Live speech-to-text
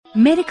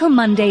Medical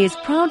Monday is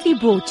proudly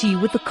brought to you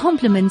with the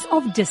compliments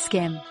of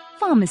Dis-Chem,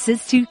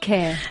 pharmacists who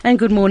care. And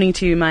good morning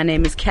to you. My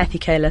name is Kathy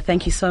Kayla.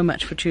 Thank you so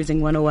much for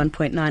choosing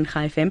 101.9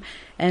 Chai FM.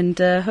 And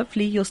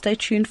hopefully you'll stay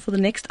tuned for the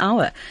next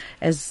hour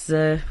as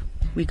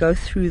we go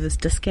through this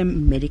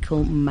Dis-Chem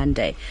Medical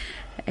Monday.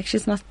 Actually,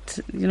 it's not,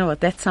 you know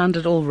what, that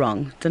sounded all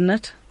wrong, didn't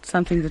it?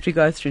 Something that we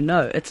go through.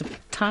 No, it's a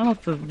time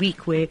of the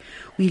week where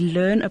we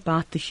learn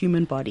about the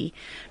human body,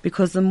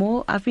 because the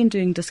more I've been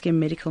doing Dis-Chem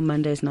Medical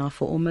Mondays now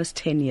for almost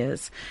 10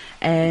 years,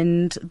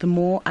 and the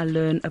more I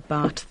learn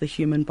about the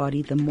human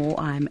body, the more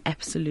I'm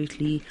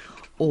absolutely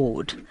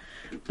awed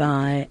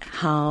by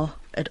how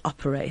it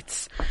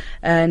operates.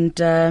 And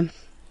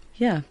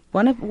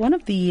one of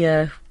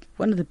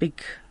the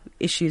big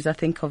issues, I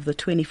think, of the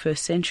 21st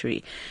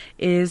century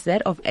is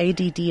that of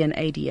ADD and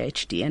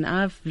ADHD. And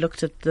I've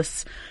looked at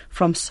this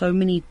from so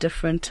many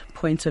different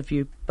points of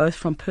view, both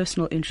from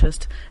personal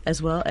interest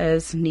as well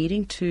as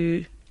needing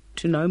to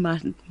know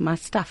my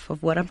stuff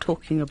of what I'm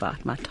talking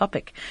about, my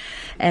topic.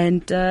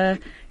 And,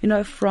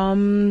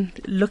 from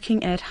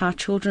looking at how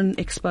children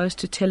exposed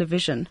to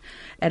television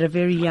at a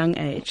very young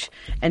age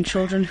and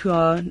children who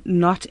are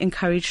not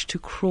encouraged to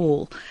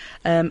crawl,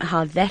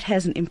 how that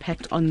has an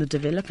impact on the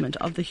development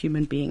of the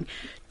human being,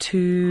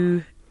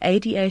 to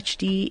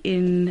ADHD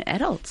in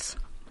adults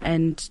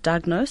and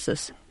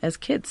diagnosis as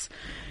kids.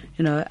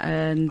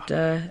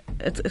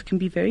 It can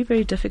be very,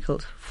 very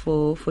difficult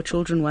for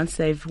children once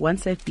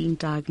they've been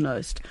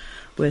diagnosed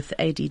with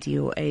ADD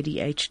or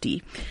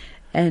ADHD.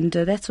 And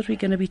that's what we're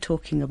going to be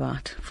talking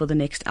about for the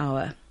next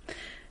hour.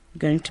 We're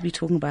going to be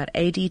talking about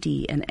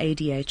ADD and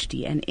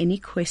ADHD, and any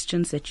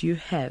questions that you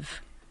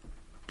have.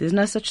 There's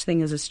no such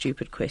thing as a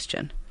stupid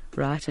question,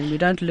 right? And we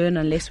don't learn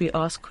unless we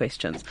ask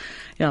questions.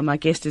 My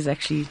guest is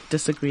actually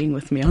disagreeing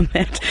with me on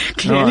that.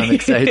 Clearly. No, I'm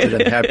excited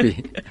and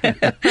happy.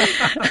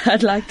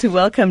 I'd like to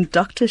welcome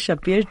Dr.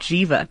 Shabir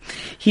Jeeva.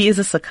 He is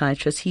a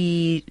psychiatrist.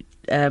 He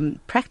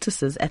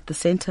practices at the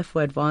Center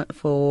for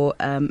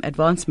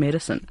Advanced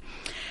Medicine.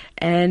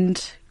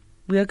 And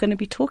we are going to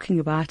be talking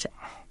about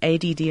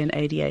ADD and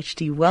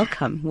ADHD.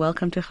 Welcome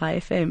to Chai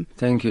FM.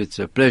 Thank you. It's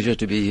a pleasure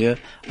to be here.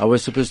 I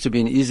was supposed to be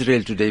in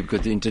Israel today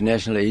because the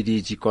International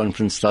ADHD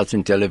Conference starts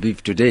in Tel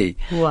Aviv today.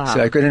 Wow.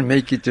 So I couldn't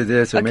make it to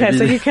there. So okay,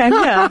 so you came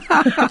here.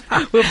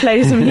 We'll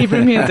play some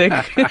Hebrew music.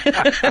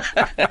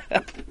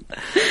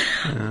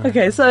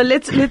 Okay, so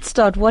let's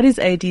start. What is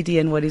ADD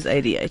and what is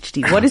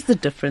ADHD? What is the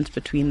difference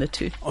between the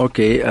two?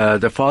 Okay,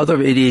 the father of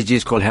ADHD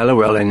is called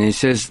Hallowell, and he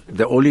says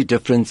the only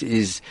difference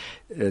is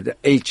the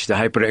H, the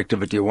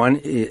hyperactivity. One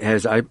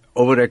has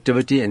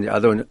overactivity and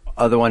the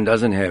other one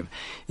doesn't have.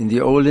 In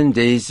the olden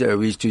days,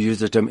 we used to use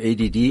the term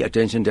ADD,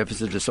 attention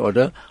deficit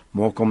disorder,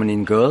 more common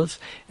in girls,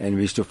 and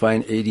we used to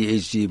find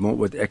ADHD more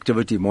with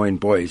activity more in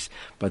boys.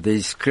 But they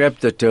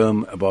scrapped the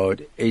term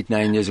about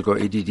 8-9 years ago,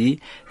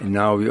 ADD, and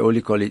now we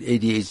only call it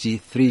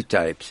ADHD. 3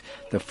 types.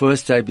 The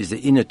first type is the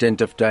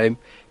inattentive type,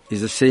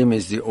 is the same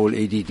as the old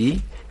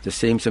ADD, the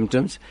same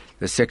symptoms.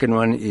 The second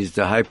one is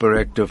the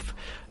hyperactive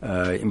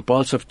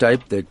impulsive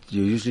type that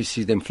you usually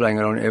see them flying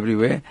around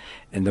everywhere.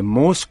 And the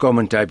most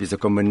common type is a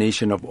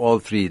combination of all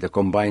three, the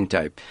combined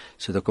type.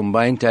 So the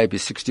combined type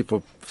is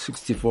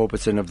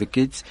 64% of the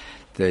kids.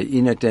 The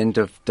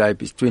inattentive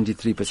type is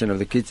 23% of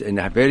the kids, and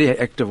the very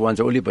active ones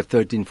are only about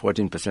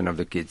 13-14% of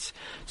the kids.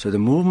 So the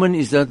movement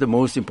is not the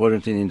most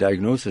important thing in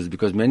diagnosis,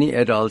 because many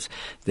adults,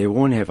 they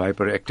won't have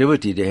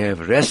hyperactivity, they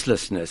have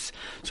restlessness.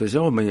 So it's,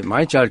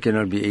 my child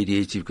cannot be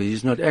ADHD because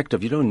he's not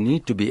active. You don't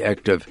need to be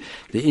active.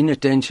 The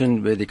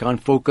inattention, where they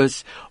can't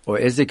focus, or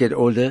as they get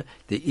older,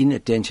 the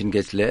inattention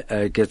gets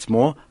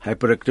more,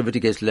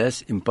 hyperactivity gets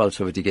less,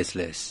 impulsivity gets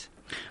less.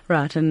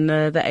 Right, and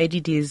the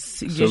ADD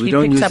is usually so we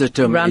don't use the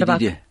term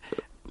ADD.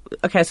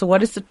 Okay, so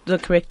what is the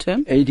correct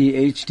term?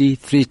 ADHD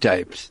 3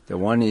 types. The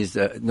one is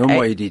no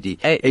more ADD.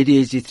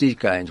 ADHD 3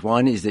 kinds.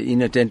 One is the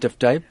inattentive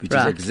type, which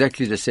is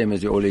exactly the same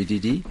as the old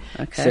ADD.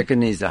 Okay.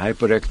 Second is the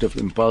hyperactive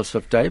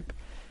impulsive type.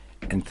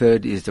 And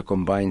third is the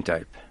combined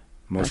type,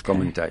 most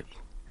common type.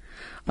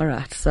 All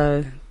right,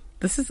 so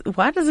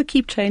why does it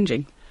keep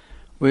changing?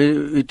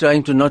 We're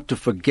trying not to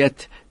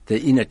forget the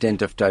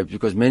inattentive type,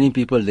 because many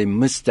people, they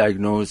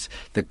misdiagnose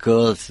the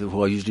girls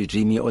who are usually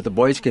dreamy, or the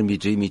boys can be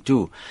dreamy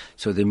too.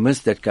 So they miss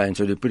that kind,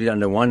 so they put it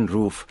under one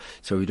roof.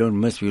 So we don't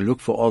miss, we look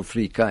for all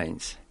 3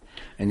 kinds.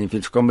 And if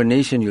it's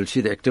combination, you'll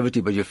see the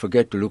activity, but you'll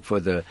forget to look for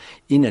the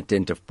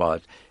inattentive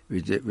part,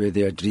 where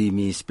they are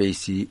dreamy,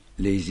 spacey,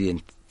 lazy,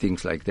 and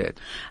things like that.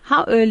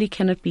 How early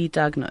can it be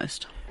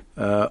diagnosed?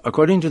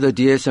 According to the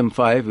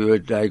DSM-5, we were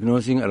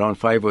diagnosing around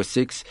 5 or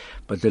 6,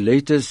 but the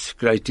latest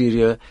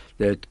criteria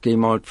that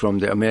came out from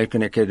the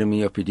American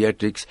Academy of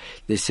Pediatrics,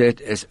 they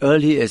said as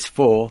early as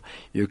 4,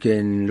 you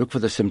can look for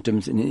the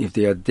symptoms, and if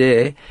they are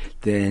there,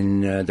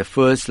 then the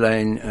first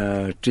line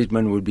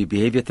treatment would be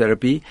behavior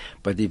therapy.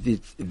 But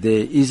if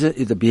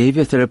the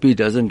behavior therapy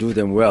doesn't do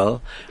them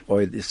well,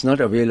 or it's not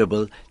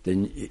available,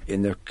 then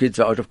and the kids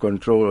are out of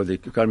control, or they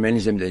can't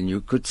manage them, then you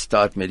could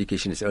start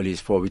medication as early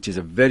as 4, which is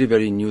a very,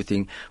 very new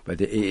thing by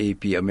the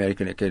AAP,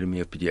 American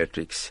Academy of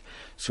Pediatrics.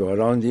 So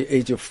around the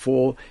age of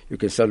 4, you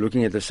can start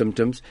looking at the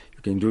symptoms.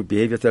 You can do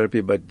behavior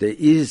therapy, but there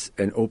is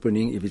an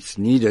opening if it's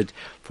needed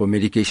for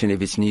medication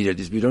if it's needed.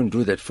 We don't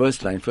do that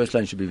first line. First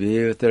line should be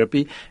behavior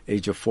therapy,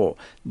 age of 4.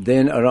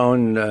 Then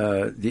around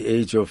the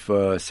age of,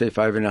 say,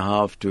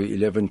 5.5 to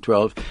 11,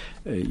 12,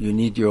 you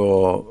need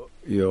your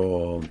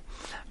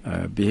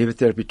behavior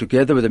therapy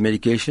together with the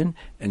medication,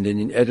 and then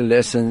in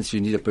adolescence you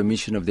need a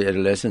permission of the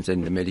adolescents,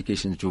 and the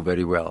medications do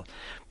very well.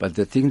 But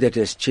the thing that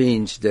has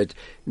changed, that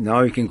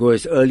now you can go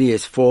as early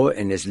as 4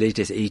 and as late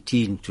as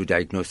 18 to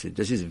diagnose it.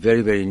 This is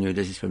very, very new.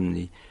 This is from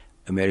the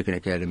American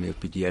Academy of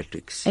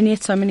Pediatrics. And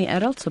yet so many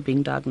adults are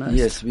being diagnosed.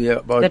 Yes, we are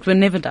about... That were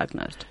never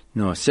diagnosed.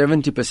 No,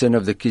 70%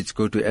 of the kids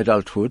go to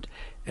adulthood,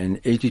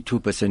 and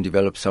 82%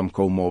 develop some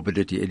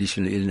comorbidity,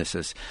 additional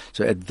illnesses.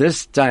 So at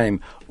this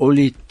time,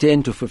 only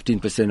 10 to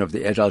 15% of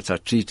the adults are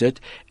treated,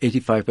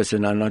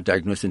 85% are not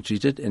diagnosed and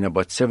treated, and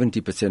about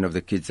 70% of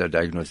the kids are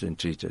diagnosed and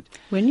treated.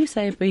 When you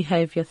say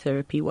behavior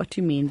therapy, what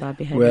do you mean by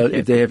behavior therapy? Well,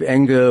 if they have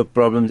anger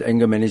problems,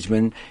 anger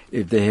management,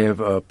 if they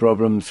have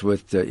problems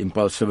with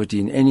impulsivity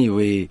in any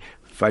way,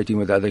 fighting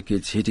with other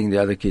kids, hitting the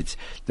other kids,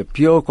 the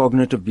pure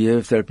cognitive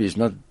behavior therapy is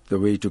not the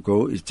way to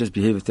go. It's just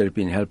behavior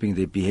therapy in helping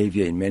their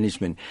behavior in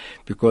management,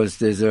 because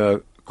there's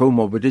a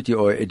comorbidity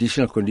or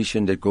additional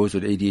condition that goes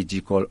with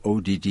ADHD called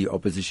ODD,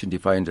 opposition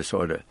defiant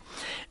disorder.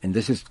 And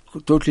this is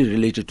totally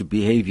related to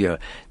behavior.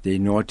 They're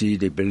naughty,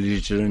 they're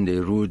belligerent,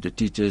 they're rude. The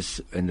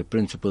teachers and the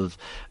principals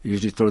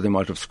usually throw them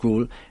out of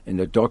school, and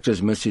the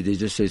doctors must say, they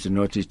just say it's a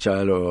naughty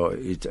child, or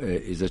it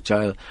is a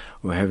child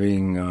who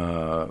having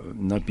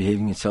not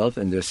behaving itself,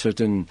 and there's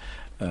certain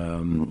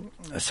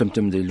a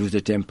symptom. They lose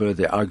their temper,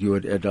 they argue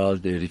with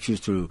adults, they refuse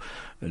to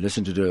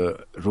listen to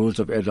the rules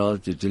of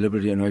adults, they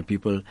deliberately annoy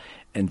people,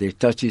 and they're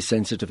touchy,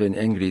 sensitive, and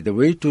angry. The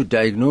way to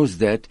diagnose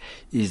that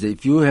is that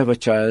if you have a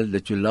child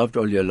that you loved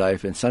all your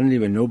life, and suddenly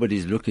when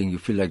nobody's looking, you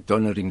feel like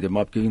donoring them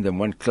up, giving them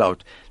one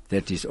clout,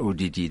 that is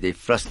ODD. They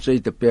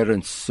frustrate the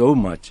parents so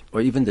much,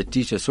 or even the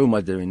teacher so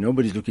much, that when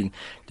nobody's looking,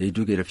 they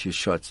do get a few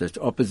shots. That's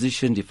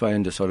opposition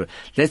defiant disorder.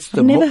 That's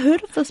I've never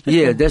heard of this before.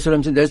 Yeah, that's what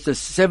I'm saying. That's the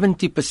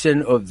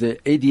 70% of the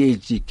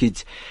ADHD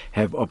kids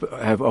have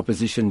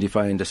opposition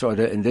defiant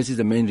disorder, and this is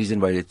the main reason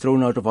why they're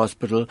thrown out of out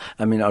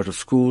of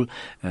school,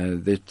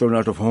 they're thrown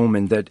out of home,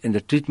 and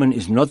the treatment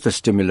is not the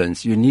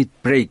stimulants. You need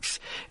breaks.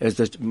 As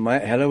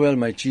Hallowell,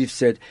 my chief,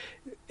 said,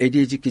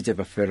 ADHD kids have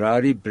a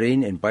Ferrari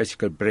brain and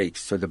bicycle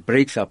brakes. So the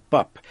brakes are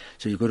pop.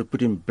 So you've got to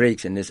put in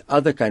brakes. And there's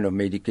other kind of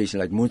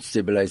medication like mood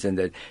stabilizer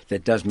and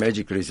that does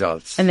magic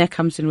results. And that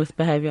comes in with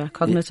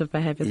cognitive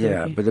behavior therapy.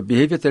 Yeah, but the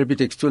behavior therapy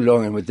takes too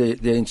long, and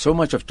they're in so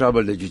much of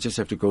trouble that you just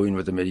have to go in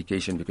with the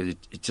medication, because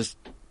it just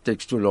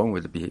takes too long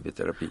with the behavior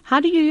therapy. How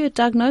do you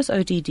diagnose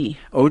ODD?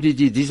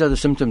 ODD, these are the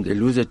symptoms. They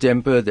lose their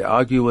temper, they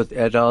argue with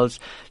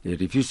adults, they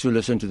refuse to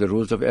listen to the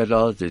rules of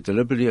adults, they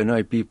deliberately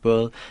annoy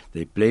people,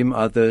 they blame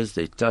others,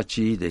 they're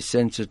touchy, they're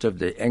sensitive,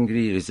 they're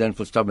angry,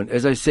 resentful, stubborn.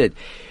 As I said,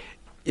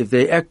 if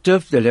they're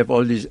active, they'll have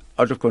all these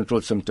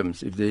out-of-control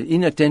symptoms. If they're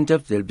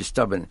inattentive, they'll be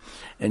stubborn.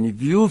 And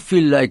if you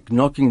feel like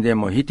knocking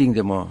them or hitting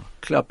them or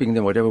clapping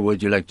them, whatever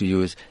word you like to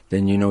use,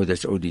 then you know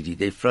that's ODD.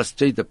 They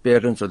frustrate the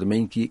parents or the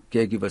main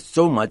caregiver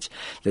so much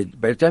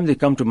that by the time they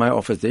come to my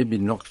office, they've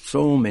been knocked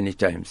so many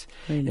times.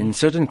 Really? In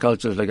certain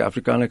cultures, like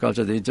Afrikaner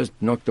culture, they just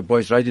knock the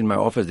boys right in my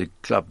office, they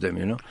clap them,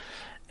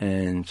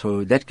 And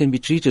so that can be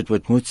treated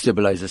with mood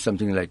stabilizers,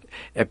 something like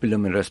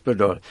Epilim and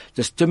Risperdal.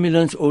 The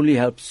stimulants only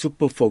help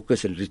super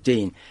focus and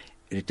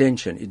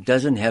retention. It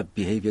doesn't have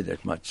behavior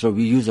that much. So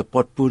we use a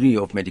potpourri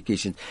of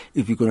medications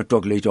if we're going to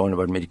talk later on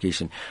about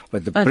medication.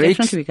 But the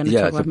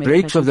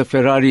brakes of the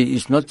Ferrari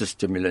is not the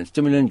stimulant.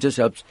 Stimulant just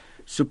helps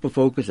super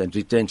focus and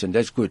retention.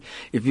 That's good.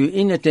 If you're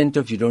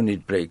inattentive, you don't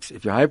need brakes.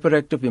 If you're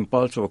hyperactive,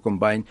 impulsive, or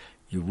combined,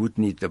 you would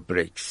need the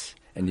brakes.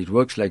 And it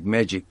works like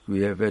magic.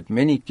 We have had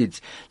many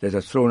kids that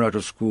are thrown out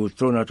of school,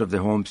 thrown out of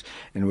their homes,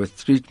 and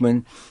with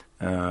treatment,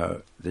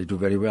 they do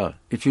very well.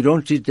 If you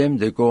don't treat them,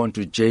 they go on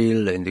to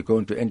jail and they go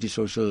into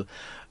antisocial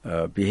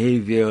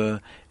behavior.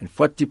 And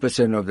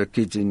 40% of the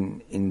kids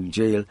in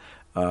jail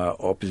are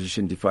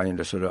opposition defiant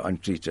disorder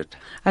untreated.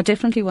 I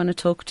definitely want to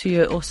talk to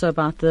you also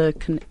about the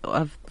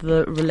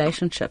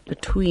relationship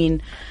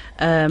between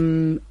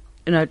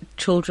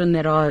children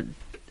that are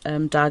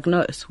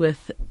diagnosed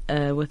with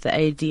the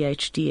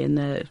ADHD and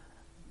the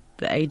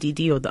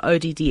ADD or the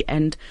ODD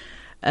and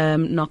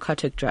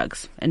narcotic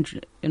drugs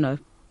and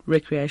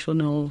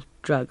recreational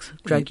drug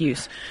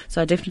use.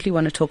 So I definitely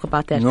want to talk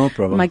about that. No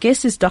problem. My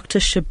guest is Dr.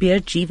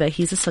 Jeeva.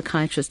 He's a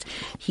psychiatrist.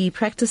 He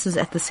practices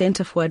at the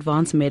Center for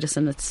Advanced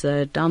Medicine. It's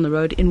down the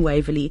road in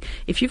Waverley.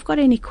 If you've got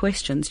any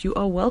questions, you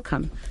are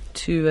welcome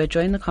to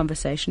join the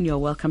conversation. You're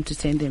welcome to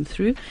send them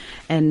through,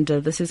 and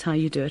this is how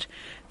you do it.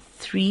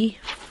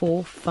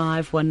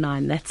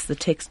 34519. That's the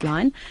text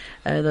line.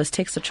 Those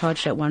texts are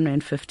charged at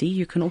R1.50.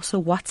 You can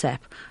also WhatsApp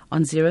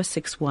on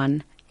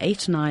 061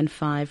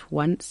 895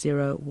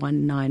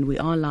 1019. We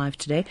are live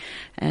today,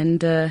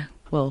 and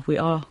we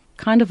are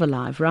kind of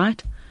alive,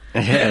 right?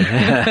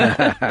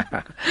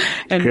 And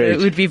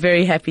we'd be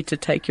very happy to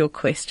take your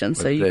questions.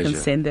 So you pleasure. can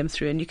send them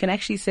through, and you can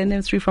actually send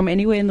them through from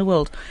anywhere in the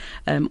world.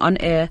 On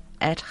air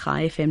at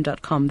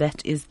highfm.com.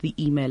 That is the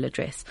email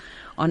address.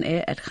 On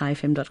air at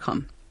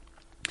highfm.com.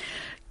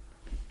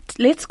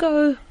 Let's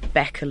go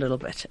back a little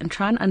bit and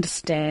try and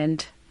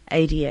understand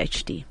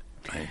ADHD.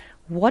 Right.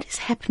 What is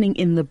happening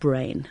in the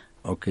brain?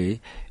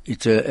 Okay.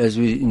 It's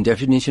in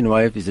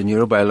definition-wise, it's a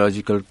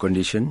neurobiological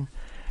condition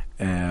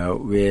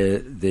where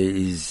there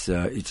is,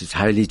 it is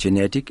highly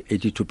genetic.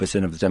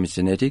 82% of the time it's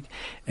genetic,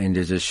 and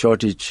there's a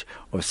shortage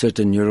of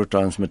certain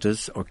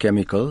neurotransmitters or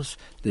chemicals.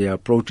 They are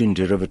protein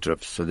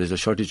derivatives. So there's a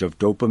shortage of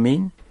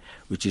dopamine,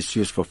 which is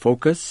used for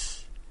focus,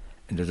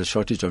 and there's a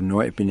shortage of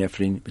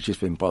norepinephrine, which is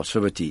for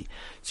impulsivity.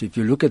 So if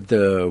you look at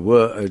the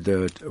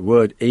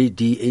word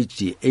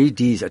ADHD,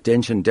 AD is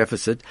attention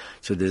deficit,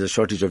 so there's a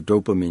shortage of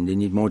dopamine. They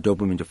need more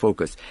dopamine to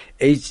focus.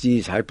 HD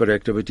is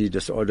hyperactivity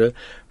disorder.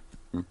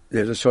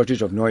 There's a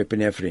shortage of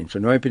norepinephrine. So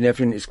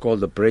norepinephrine is called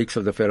the brakes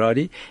of the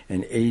Ferrari,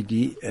 and the AD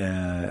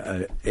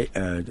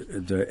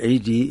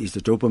is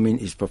the dopamine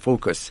is for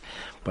focus.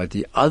 But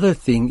the other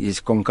thing is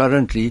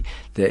concurrently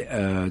the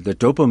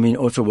dopamine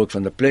also works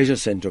on the pleasure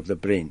center of the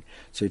brain.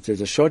 So if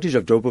there's a shortage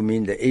of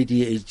dopamine, the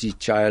ADHD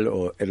child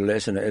or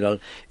adolescent or adult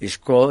is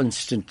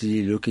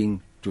constantly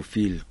looking to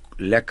feel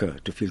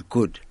lekker, to feel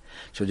good.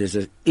 So there's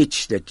an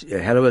itch that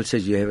Hallowell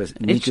says you have a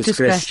need to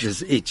scratch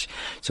this itch.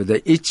 So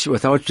the itch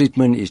without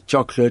treatment is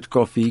chocolate,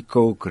 coffee,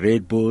 Coke,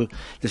 Red Bull.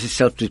 This is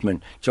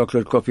self-treatment.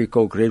 Chocolate, coffee,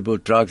 Coke, Red Bull,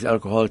 drugs,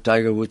 alcohol,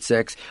 Tiger Woods,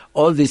 sex.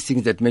 All these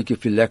things that make you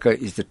feel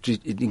lekker is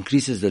it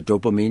increases the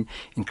dopamine,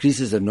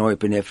 increases the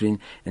norepinephrine,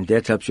 and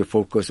that helps you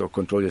focus or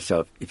control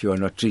yourself if you are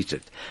not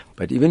treated.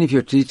 But even if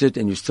you're treated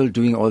and you're still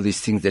doing all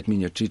these things, that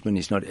means your treatment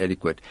is not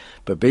adequate.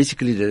 But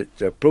basically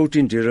the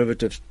protein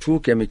derivatives, two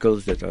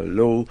chemicals that are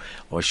low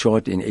or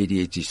short in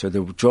ADHD. So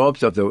the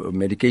jobs of the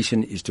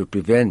medication is to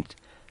prevent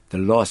the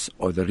loss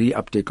or the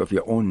reuptake of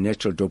your own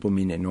natural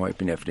dopamine and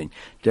norepinephrine.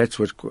 That's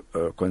what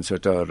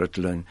Concerta,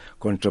 Ritalin,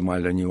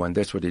 Contramile, a new one,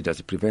 that's what it does.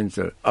 It prevents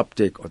the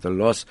uptake or the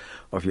loss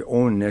of your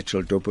own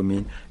natural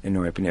dopamine and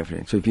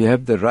norepinephrine. So if you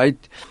have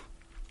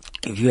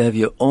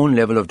your own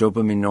level of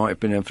dopamine,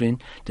 norepinephrine,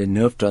 the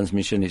nerve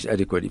transmission is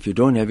adequate. If you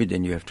don't have it,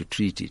 then you have to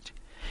treat it.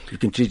 You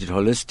can treat it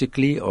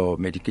holistically or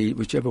medicate,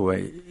 whichever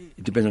way.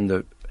 It depends on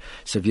the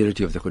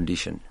severity of the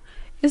condition.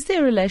 Is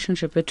there a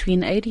relationship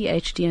between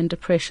ADHD and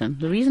depression?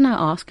 The reason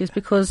I ask is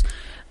because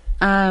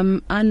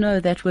I know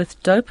that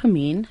with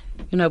dopamine,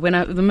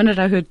 the minute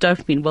I heard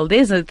dopamine, well,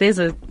 there's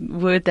a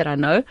word that I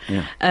know.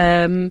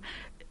 Yeah.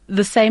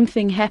 The same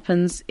thing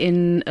happens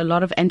in a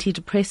lot of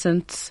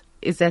antidepressants.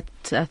 Is that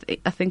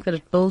I think that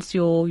it builds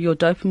your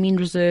dopamine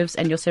reserves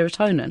and your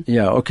serotonin.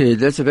 Yeah, okay.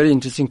 That's a very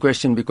interesting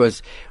question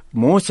because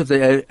most of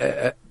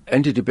the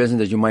antidepressants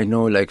that you might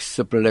know, like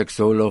Cipralex,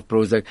 Zoloft,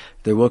 Prozac,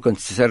 they work on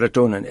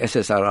serotonin,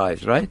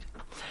 SSRIs, right?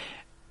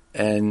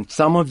 And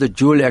some of the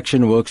dual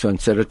action works on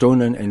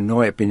serotonin and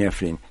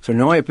norepinephrine. So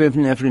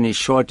norepinephrine is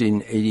short in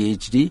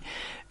ADHD,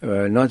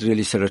 not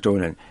really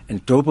serotonin.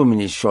 And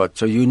dopamine is short.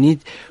 So you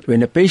need,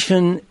 when a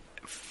patient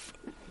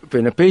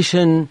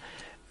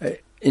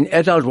in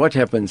adult, what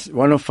happens?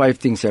 One of five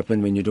things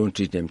happen when you don't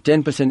treat them.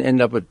 10%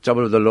 end up with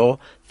trouble with the law.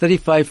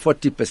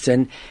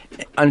 35-40%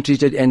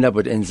 untreated end up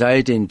with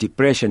anxiety and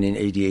depression in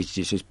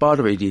ADHD. So it's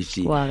part of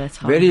ADHD. Wow, that's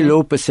high. Very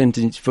low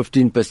percentage,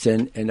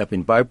 15% end up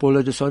in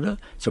bipolar disorder.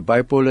 So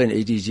bipolar and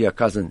ADHD are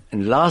cousins.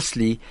 And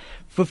lastly,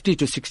 50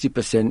 to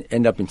 60%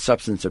 end up in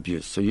substance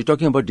abuse. So you're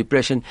talking about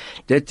depression.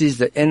 That is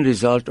the end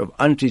result of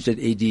untreated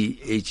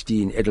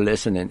ADHD in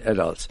adolescents and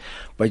adults.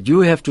 But you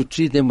have to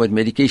treat them with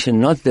medication,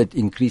 not that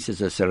increases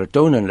the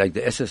serotonin like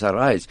the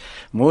SSRIs.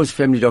 Most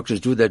family doctors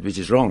do that, which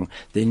is wrong.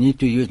 They need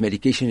to use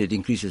medication that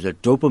increases the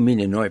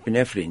dopamine and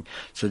norepinephrine.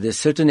 So there's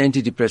certain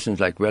antidepressants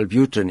like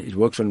Wellbutrin. It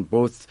works on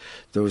both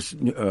those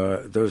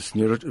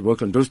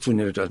work on those two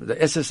neurotransmitters. The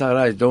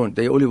SSRIs don't.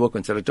 They only work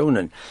on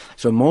serotonin.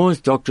 So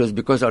most doctors,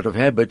 because out of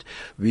habit,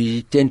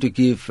 we tend to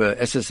give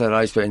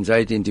SSRIs for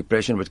anxiety and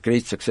depression with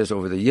great success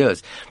over the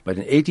years. But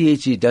in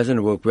ADHD, it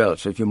doesn't work well.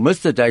 So if you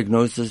miss the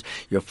diagnosis,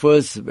 your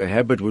first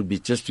habit would be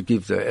just to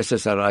give the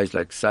SSRIs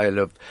like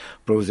Xylof,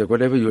 Prozac,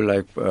 whatever you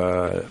like,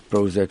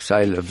 Prozac,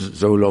 Xylof,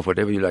 Zoloft,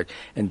 whatever you like.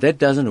 And that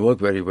doesn't work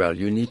very well.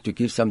 You need to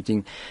give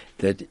something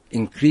that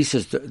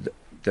increases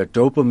the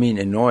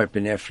dopamine and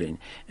norepinephrine.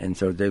 And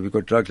so there we've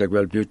got drugs like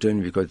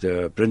Wellbutrin, we've got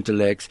the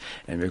Brintalex,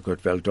 and we've got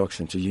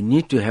Valdoxin. So you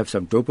need to have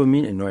some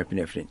dopamine and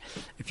norepinephrine.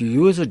 If you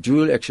use a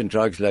dual action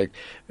drugs like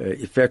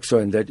Effexor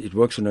and that, it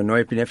works on the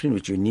norepinephrine,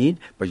 which you need,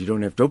 but you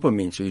don't have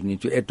dopamine, so you need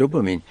to add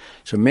dopamine.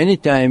 So many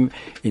times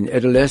in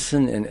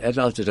adolescents and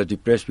adults that are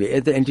depressed, we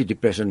add the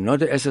antidepressant, not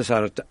the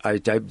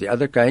SSRI type, the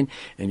other kind,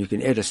 and you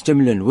can add a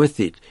stimulant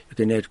with it. You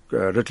can add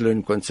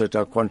Ritalin,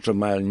 Concerta,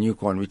 Contramile,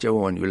 Nucon, whichever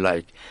one you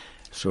like.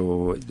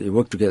 So they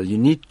work together. You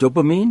need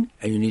dopamine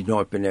and you need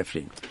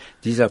norepinephrine.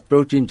 These are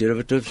protein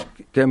derivative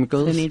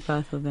chemicals. You need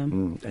both of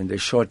them. And they're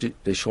short in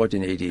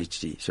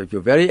ADHD. So if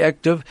you're very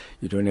active,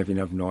 you don't have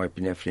enough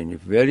norepinephrine.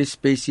 If you're very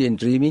spacey and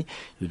dreamy,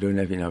 you don't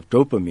have enough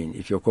dopamine.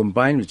 If you're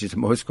combined, which is the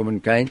most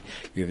common kind,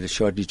 you have the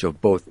shortage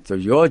of both. So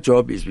your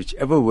job is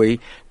whichever way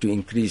to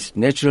increase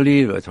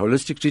naturally with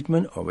holistic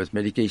treatment or with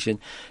medication,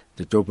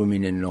 the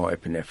dopamine and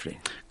norepinephrine.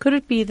 Could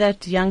it be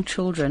that young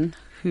children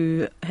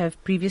who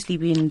have previously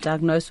been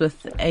diagnosed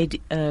with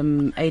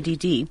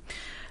ADD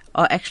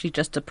are actually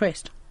just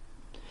depressed?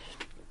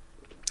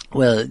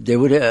 Well, they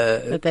would...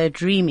 that they're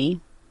dreamy,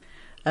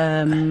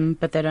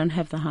 but they don't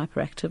have the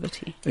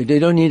hyperactivity. They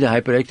don't need the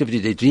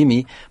hyperactivity. They're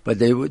dreamy, but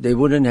they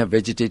wouldn't have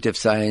vegetative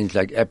signs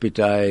like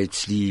appetite,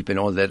 sleep, and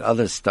all that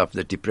other stuff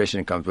that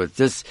depression comes with.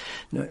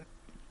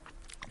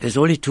 There's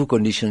only two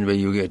conditions where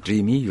you get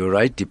dreamy. You're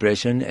right,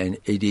 depression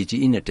and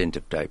ADHD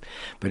inattentive type.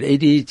 But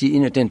ADHD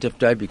inattentive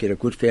type, you get a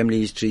good family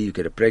history, you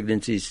get a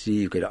pregnancy history,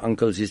 you get an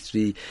uncle's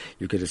history,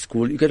 you get a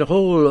school, you get a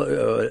whole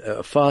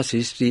fast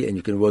history, and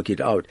you can work it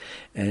out.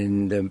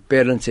 And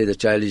parents say the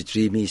child is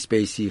dreamy,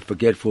 spacey,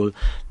 forgetful,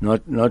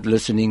 not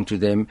listening to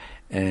them,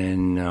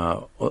 and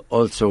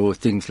also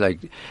things like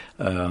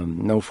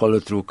no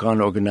follow-through,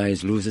 can't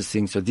organize, loses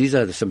things. So these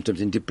are the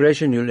symptoms. In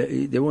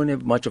depression, they won't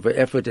have much of an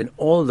effort, and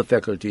all the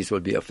faculties will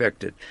be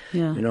affected.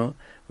 Yeah. You know,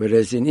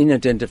 whereas in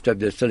inattentive type,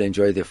 they'll still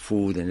enjoy their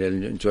food, and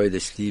they'll enjoy their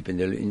sleep, and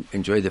they'll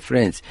enjoy their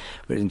friends.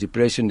 But in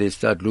depression, they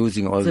start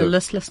losing all the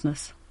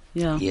listlessness.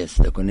 Yeah. Yes,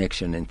 the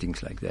connection and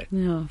things like that.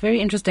 Yeah,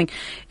 very interesting.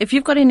 If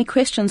you've got any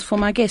questions for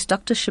my guest,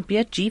 Dr.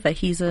 Jeeva,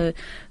 he's a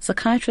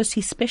psychiatrist.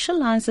 He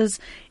specializes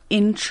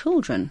in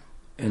children.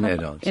 In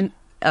adults.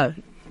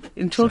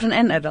 In children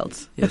and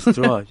adults. Yes,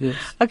 throughout, yes.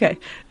 Okay.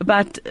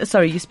 But,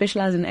 sorry, you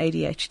specialize in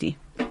ADHD.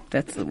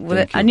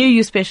 I knew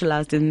you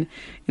specialized in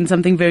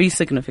something very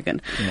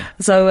significant. Yeah.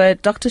 So,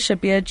 Dr.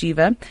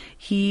 Jeeva,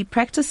 he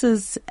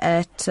practices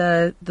at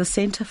the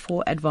Center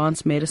for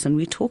Advanced Medicine.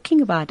 We're talking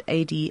about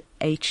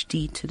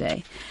ADHD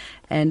today.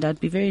 And I'd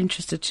be very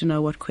interested to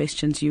know what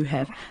questions you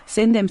have.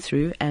 Send them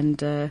through,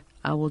 and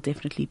I will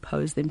definitely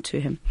pose them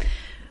to him.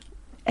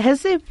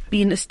 Has there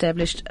been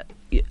established...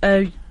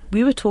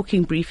 we were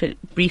talking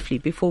briefly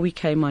before we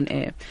came on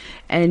air,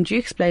 and you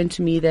explained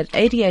to me that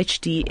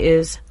ADHD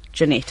is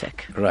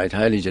genetic. Right,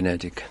 highly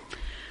genetic.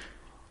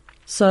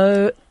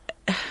 So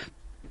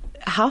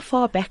how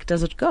far back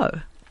does it go?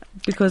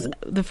 Because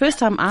the first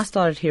time I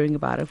started hearing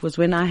about it was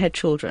when I had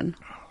children.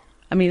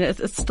 I mean,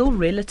 it's still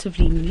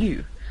relatively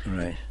new.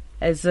 Right.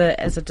 As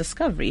a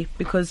discovery,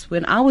 because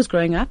when I was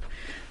growing up,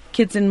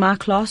 kids in my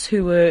class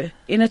who were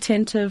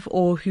inattentive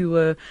or who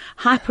were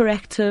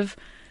hyperactive,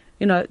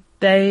 you know,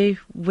 they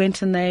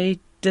went and they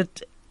did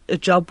a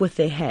job with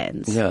their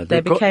hands. Yeah,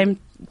 they became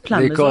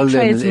plumbers or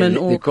tradesmen.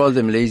 They call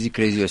them lazy,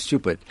 crazy, or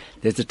stupid.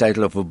 That's the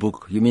title of a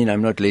book. You mean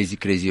I'm not lazy,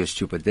 crazy, or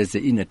stupid. That's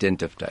the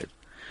inattentive type.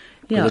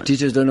 Yeah. The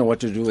teachers don't know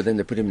what to do, and then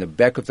they put them in the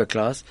back of the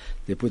class.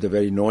 They put the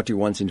very naughty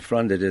ones in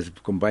front, that is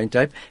combined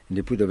type, and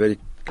they put the very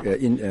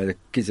the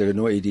kids that have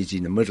no ADHD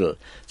in the middle.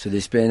 So they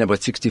spend about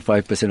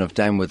 65% of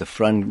time with the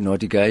front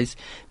naughty guys.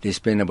 They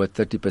spend about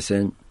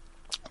 30%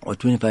 or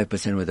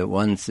 25% with the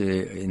ones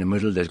in the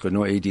middle that's got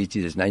no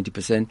ADHD. There's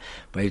 90%.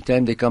 By the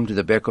time they come to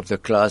the back of the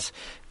class,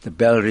 the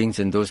bell rings,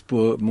 and those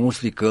poor,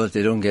 mostly girls,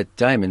 they don't get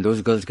time, and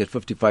those girls get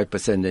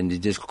 55%, and they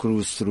just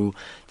cruise through.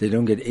 They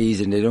don't get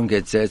A's, and they don't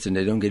get Z's, and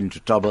they don't get into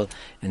trouble,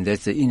 and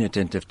that's the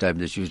inattentive type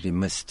that's usually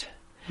missed.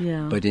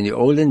 Yeah. But in the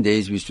olden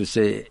days, we used to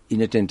say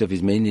inattentive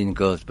is mainly in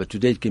girls, but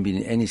today it can be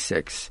in any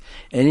sex.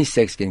 Any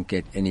sex can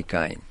get any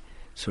kind.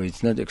 So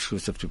it's not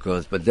exclusive to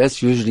girls, but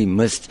that's usually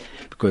missed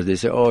because they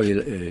say, oh,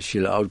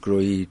 she'll outgrow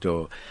it,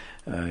 or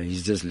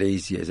he's just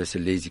lazy, as I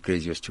said, lazy,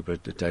 crazy, or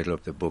stupid, the title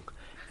of the book.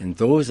 And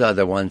those are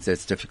the ones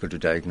that's difficult to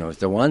diagnose.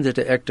 The ones that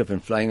are active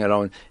and flying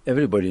around,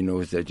 everybody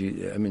knows that.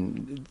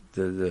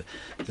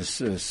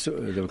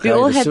 We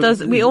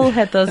all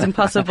had those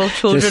impossible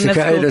children. The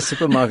guy at the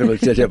supermarket will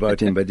tell you about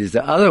him, but it's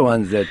the other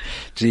ones that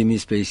dreamy,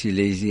 spacey,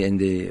 lazy, and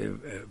they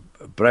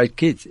bright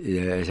kids.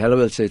 As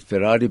Hallowell said,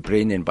 Ferrari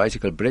brain and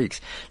bicycle brakes.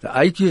 The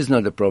IQ is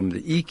not the problem.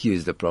 The EQ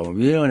is the problem.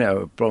 We don't have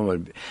a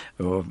problem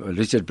with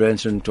Richard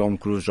Branson, Tom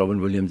Cruise, Robin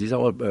Williams. These are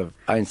all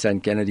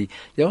Einstein, Kennedy.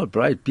 They're all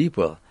bright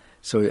people.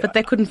 So, but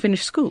they couldn't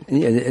finish school.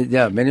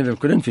 Yeah, many of them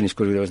couldn't finish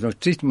school. There was no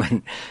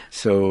treatment.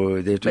 So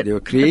they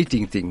were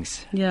creating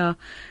things. Yeah.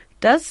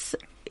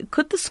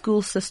 Could the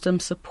school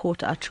system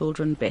support our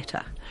children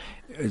better?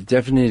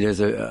 Definitely,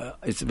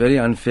 it's very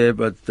unfair,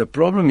 but the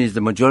problem is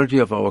the majority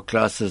of our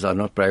classes are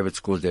not private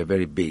schools. They're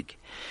very big.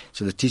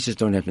 So the teachers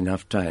don't have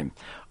enough time.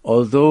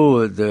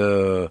 Although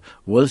the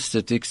world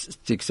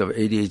statistics of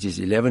ADHD is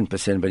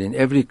 11%, but in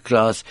every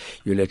class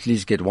you'll at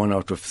least get 1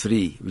 out of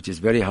 3, which is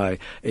very high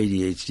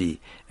ADHD.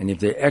 And if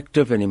they're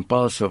active and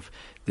impulsive,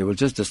 they will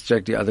just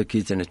distract the other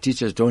kids, and the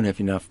teachers don't have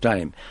enough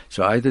time.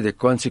 So either they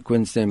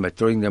consequence them by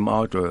throwing them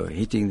out or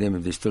hitting them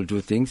if they still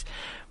do things.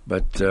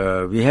 But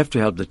we have to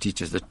help the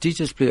teachers. The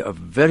teachers play a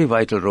very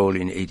vital role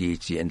in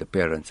ADHD and the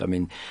parents. I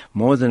mean,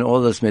 more than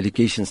all this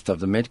medication stuff.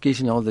 The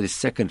medication, all that is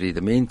secondary.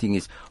 The main thing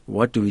is,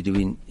 what do we do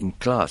in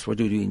class? What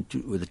do we do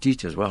with the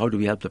teachers? Well, how do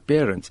we help the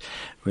parents?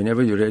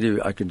 Whenever you're ready,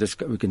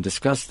 we can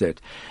discuss that.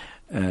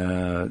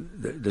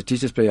 The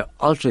teachers play an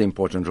ultra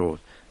important role.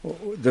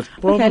 The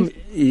problem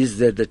is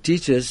that the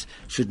teachers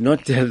should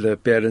not tell the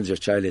parents your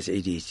child has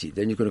ADHD.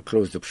 Then you're going to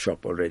close the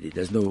shop already.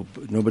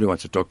 Nobody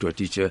wants to talk to a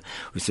teacher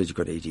who says you've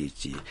got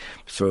ADHD.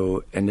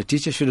 So, and the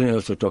teacher shouldn't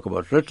also talk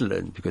about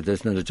Ritalin, because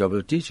that's not the job of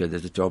the teacher.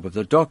 That's the job of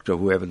the doctor,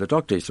 whoever the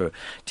doctor is. So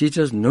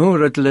teachers, no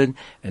Ritalin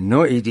and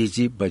no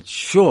ADHD, but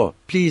sure,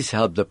 please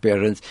help the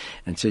parents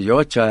and say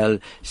your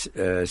child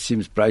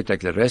seems bright like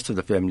the rest of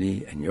the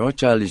family and your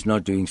child is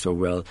not doing so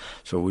well.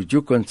 So would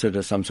you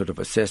consider some sort of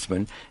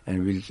assessment,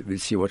 and we'll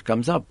see what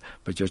comes up.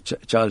 But your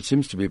child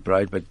seems to be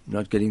bright but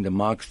not getting the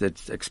marks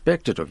that's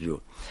expected of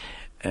you.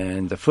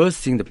 And the first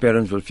thing, the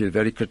parents will feel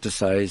very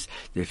criticized.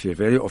 They feel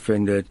very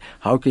offended.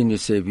 How can you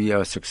say we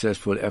are a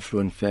successful,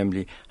 affluent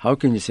family? How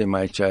can you say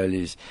my child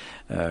is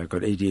got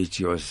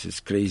ADHD or is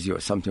crazy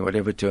or something,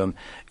 whatever term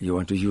you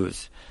want to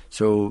use?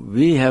 So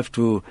we have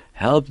to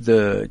help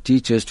the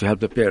teachers to help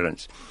the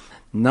parents.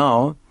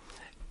 Now,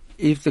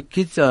 if the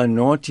kids are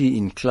naughty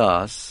in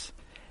class,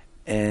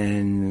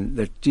 and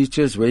the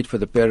teachers wait for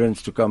the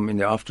parents to come in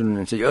the afternoon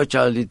and say, your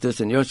child did this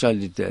and your child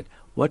did that,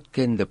 what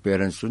can the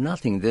parents do?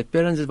 Nothing. The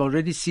parents have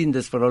already seen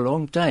this for a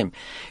long time.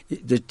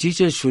 The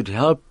teachers should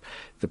help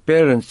the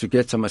parents to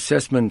get some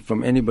assessment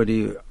from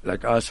anybody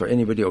like us or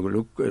anybody, or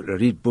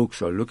read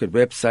books or look at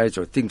websites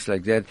or things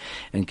like that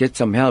and get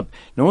some help.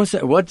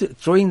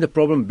 Throwing the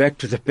problem back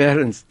to the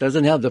parents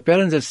doesn't help. The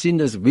parents have seen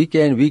this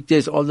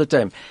weekdays all the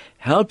time.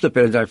 Help the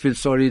parents. I feel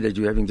sorry that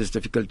you're having this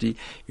difficulty.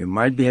 You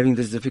might be having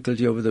this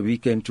difficulty over the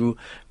weekend too.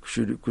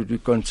 Could we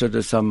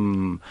consider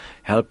some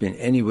help in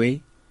any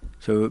way?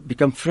 So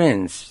become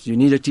friends. You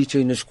need a teacher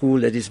in a school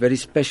that is very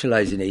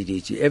specialized in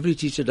ADHD. Every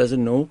teacher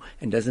doesn't know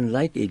and doesn't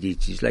like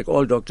ADHD. It's like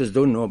all doctors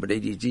don't know about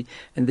ADHD,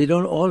 and they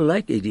don't all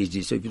like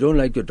ADHD. So if you don't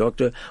like your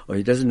doctor or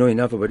he doesn't know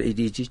enough about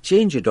ADHD,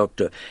 change your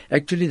doctor.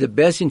 Actually, the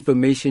best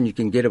information you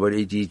can get about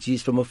ADHD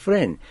is from a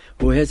friend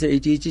who has an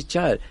ADHD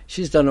child.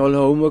 She's done all her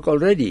homework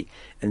already.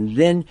 And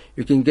then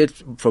you can get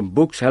from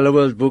books,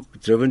 Helloworld's book,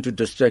 Driven to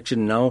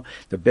Distraction. Now,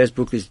 the best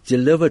book is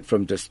Delivered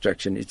from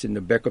Distraction. It's in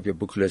the back of your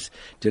book list.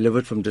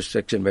 Delivered from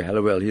Distraction by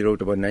Hallowell. He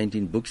wrote about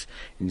 19 books,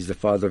 and he's the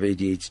father of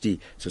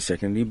ADHD. So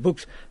secondly,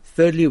 books.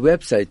 Thirdly,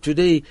 website.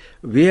 Today,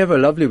 we have a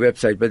lovely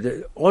website, but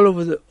all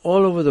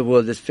over the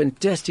world, there's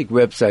fantastic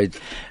websites,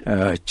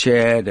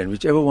 Chad and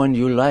whichever one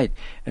you like.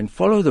 And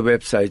follow the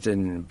websites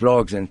and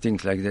blogs and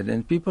things like that.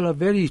 And people are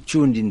very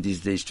tuned in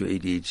these days to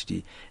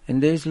ADHD.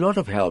 And there's a lot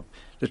of help.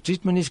 The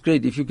treatment is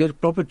great. If you get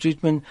proper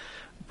treatment,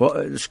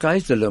 the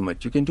sky's the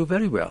limit. You can do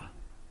very well.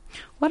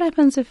 What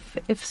happens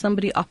if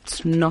somebody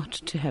opts not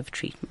to have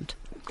treatment?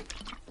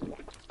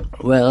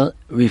 Well,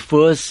 we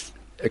first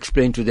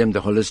explain to them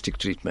the holistic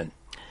treatment,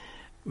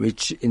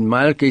 which in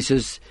mild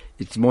cases,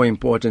 it's more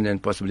important than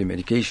possibly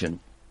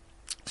medication.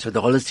 So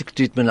the holistic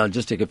treatment, I'll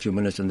just take a few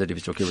minutes on that if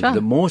it's okay. Sure.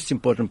 The most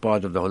important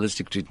part of the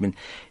holistic treatment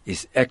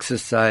is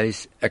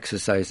exercise,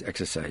 exercise,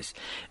 exercise.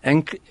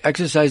 And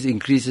exercise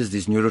increases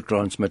these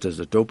neurotransmitters,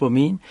 the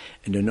dopamine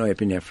and the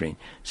norepinephrine.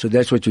 So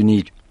that's what you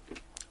need.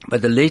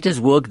 But the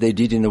latest work they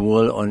did in the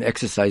world on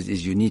exercise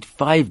is you need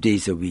 5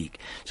 days a week.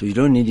 So you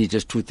don't need it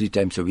just 2-3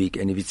 times a week.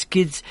 And if it's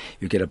kids,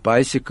 you get a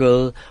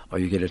bicycle or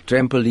you get a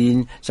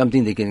trampoline,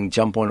 something they can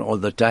jump on all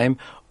the time.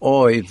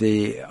 Or if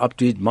they up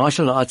to it,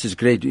 martial arts is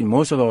great.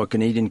 Most of our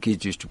Canadian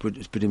kids used to put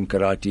in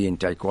karate and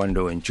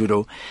taekwondo and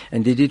judo,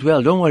 and they did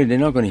well. Don't worry, they're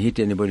not going to hit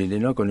anybody. They're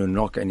not going to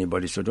knock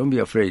anybody. So don't be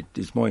afraid.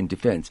 It's more in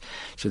defense.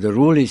 So the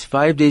rule is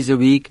 5 days a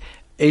week,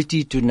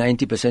 80 to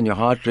 90% your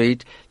heart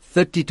rate,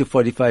 30 to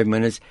 45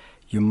 minutes.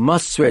 You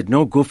must sweat,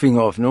 no goofing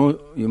off. No,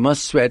 you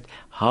must sweat,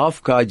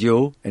 half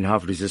cardio and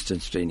half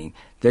resistance training.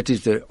 That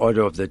is the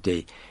order of the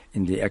day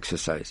in the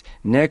exercise.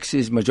 Next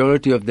is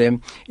majority of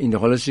them in the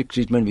holistic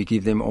treatment, we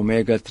give them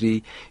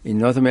omega-3. In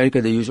North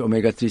America, they use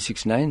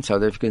omega-369.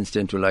 South Africans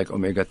tend to like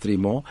omega-3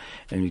 more,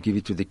 and we give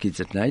it to the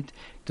kids at night.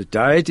 The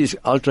diet is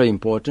ultra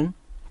important.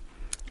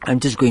 I'm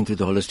just going through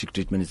the holistic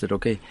treatment. Is that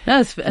okay?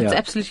 No, it's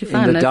absolutely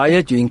fine. In the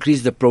diet, you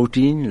increase the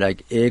protein,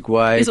 like egg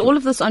white. Is all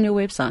of this on your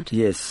website?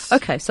 Yes.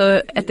 Okay,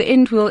 so at the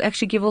end, we'll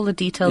actually give all the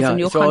details and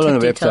your it's all on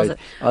contact the details.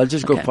 website. I'll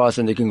just go fast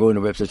and they can go on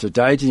the website. So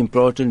diet is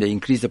important. They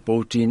increase the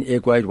protein,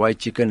 egg white, white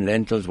chicken,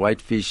 lentils,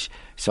 white fish,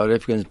 South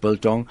Africans,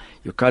 biltong.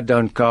 You cut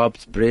down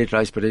carbs, bread,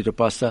 rice, potato,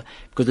 pasta.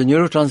 Because the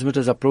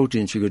neurotransmitters are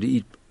proteins. You've got to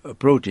eat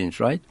proteins,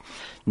 right?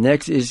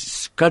 Next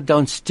is cut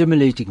down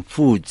stimulating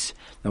foods.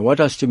 Now,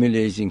 what are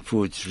stimulating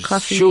foods?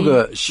 Coffee,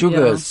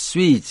 Sugars,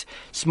 sweets,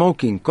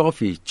 smoking,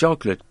 coffee,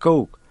 chocolate,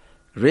 Coke,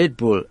 Red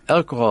Bull,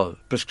 alcohol,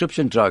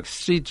 prescription drugs,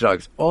 street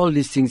drugs. All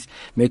these things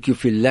make you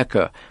feel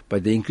lekker,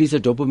 but they increase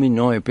the dopamine,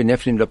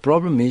 norepinephrine. The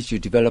problem is you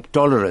develop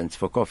tolerance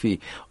for coffee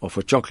or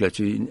for chocolate.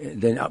 So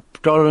then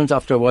tolerance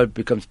after a while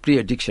becomes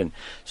pre-addiction.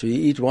 So you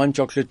eat one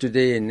chocolate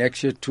today and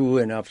next year 2,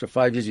 and after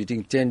 5 years you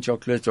think 10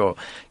 chocolates or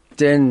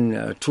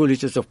 2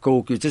 liters of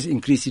Coke, you just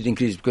increase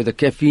because the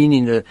caffeine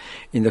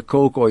in the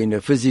Coke or in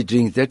the fizzy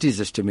drink, that is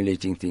a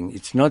stimulating thing.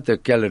 It's not the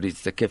calories,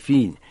 it's the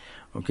caffeine.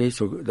 Okay,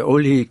 so the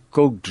only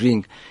Coke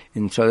drink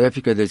in South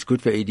Africa that's good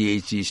for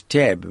ADHD is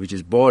Tab, which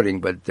is boring,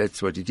 but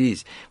that's what it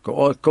is.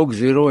 Coke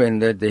Zero,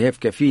 and they have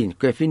caffeine.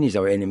 Caffeine is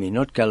our enemy,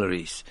 not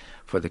calories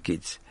for the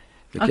kids.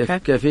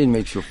 The caffeine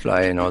makes you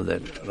fly and all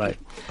that, right?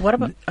 What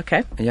about,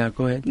 okay. Yeah,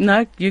 go ahead.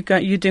 No, you're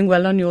doing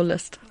well on your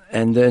list.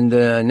 And then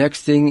the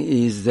next thing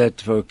is that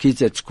for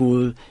kids at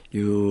school,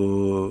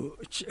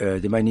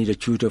 they might need a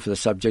tutor for the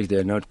subject.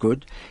 They're not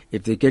good.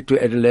 If they get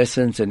to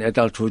adolescence and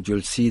adulthood,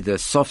 you'll see the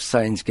soft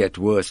signs get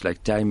worse,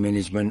 like time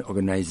management,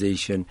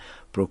 organization,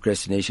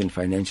 procrastination,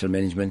 financial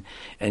management,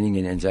 ending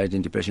in anxiety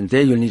and depression.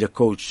 There you'll need a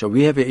coach. So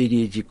we have an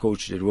ADHD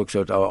coach that works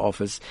at our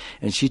office,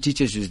 and she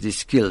teaches you these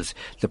skills.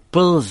 The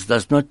pills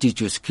does not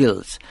teach you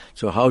skills.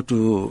 So how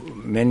to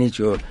manage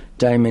your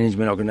time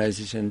management,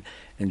 organization,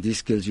 and these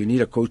skills, you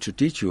need a coach to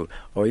teach you.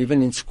 Or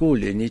even in school,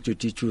 they need to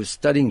teach you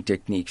studying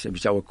techniques,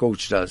 which our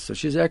coach does. So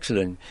she's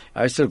excellent.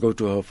 I still go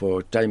to her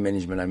for time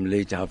management. I'm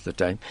late half the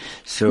time.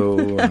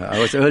 So I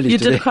was early you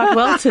today. did quite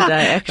well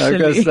today, actually.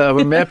 Because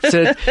our map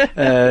said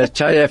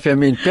Chai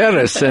FM in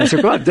Paris. And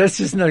so, God, that's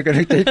just not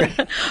going to take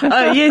it.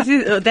 Oh,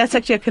 yes, that's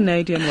actually a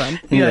Canadian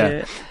one.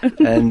 Yeah.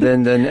 And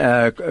then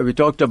we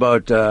talked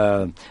about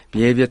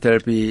behavior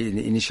therapy in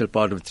the initial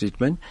part of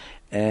treatment.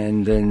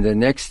 And then the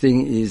next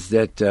thing is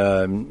that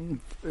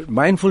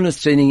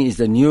mindfulness training is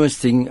the newest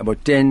thing,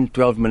 about 10,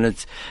 12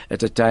 minutes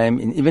at a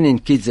time, even in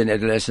kids and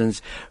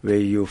adolescents, where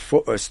you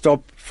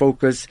stop,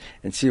 focus,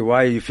 and see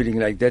why you're feeling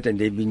like that. And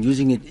they've been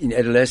using it in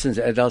adolescents,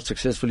 adults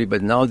successfully,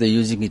 but now they're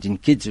using it in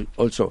kids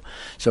also.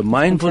 So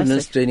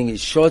mindfulness training is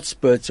short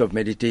spurts of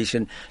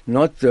meditation,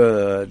 not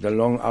the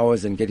long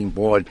hours and getting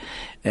bored.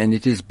 And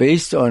it is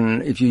based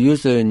on, if you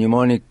use the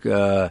mnemonic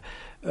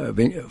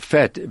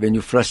FAT, when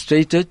you're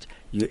frustrated,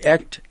 you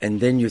act and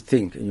then you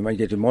think, and you might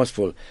get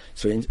remorseful.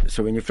 So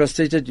when you're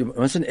frustrated, you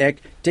mustn't act.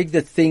 Take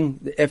the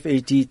thing, the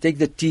FAT, take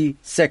the T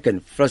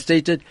second.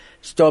 Frustrated,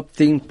 stop,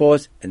 think,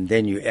 pause, and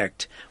then you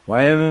act.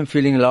 Why am I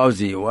feeling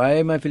lousy? Why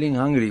am I feeling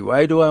hungry?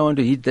 Why do I want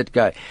to hit that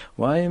guy?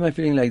 Why am I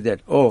feeling like that?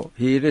 Oh,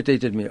 he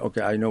irritated me.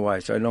 Okay, I know why,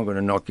 so I'm not going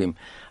to knock him.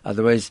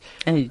 Otherwise...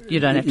 And you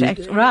don't have to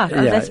act. Right,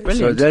 that's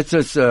brilliant. So that's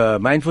just,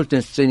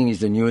 mindfulness training is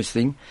the newest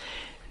thing.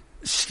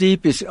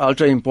 Sleep is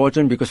ultra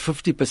important because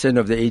 50%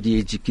 of the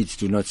ADHD kids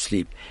do not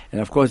sleep. And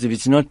of course, if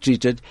it's not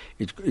treated,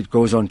 it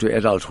goes on to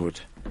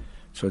adulthood.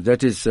 So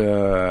that is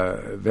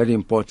very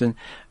important,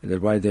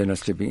 that why they're not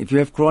sleeping. If you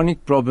have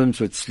chronic problems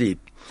with sleep,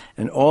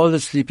 and all the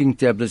sleeping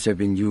tablets have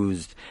been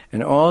used,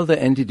 and all the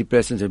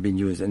antidepressants have been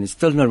used, and it's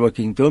still not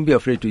working, don't be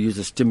afraid to use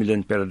a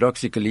stimulant.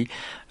 Paradoxically,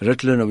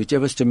 Ritalin or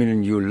whichever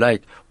stimulant you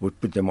like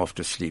would put them off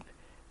to sleep.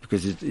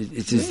 Because it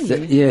is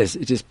yes,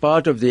 it is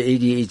part of the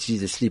ADHD,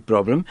 the sleep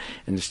problem,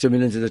 and the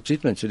stimulants are the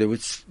treatment. So they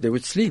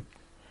would sleep,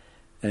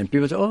 and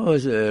people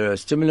say,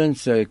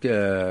 stimulants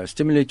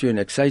stimulate you and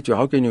excite you.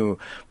 How can you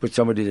put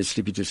somebody that's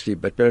sleepy to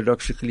sleep? But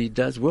paradoxically, it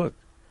does work.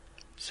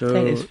 So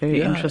that is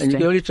very interesting.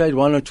 And you only tried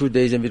 1 or 2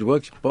 days, and if it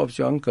works, Bob's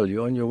your uncle.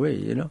 You're on your way,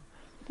 you know.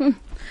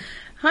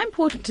 How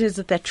important is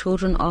it that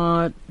children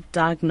are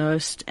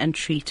diagnosed and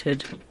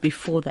treated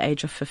before the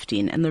age of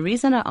 15? And the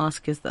reason I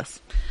ask is this.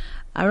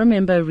 I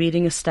remember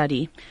reading a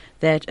study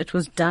that it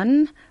was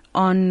done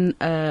on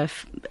a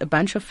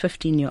bunch of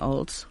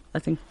 15-year-olds, I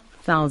think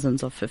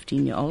thousands of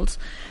 15-year-olds,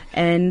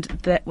 and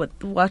that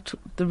what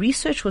the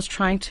research was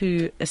trying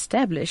to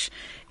establish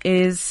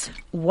is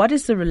what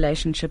is the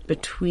relationship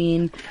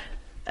between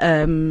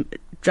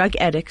drug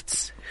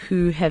addicts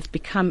who have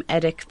become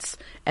addicts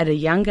at a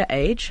younger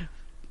age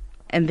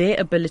and their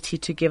ability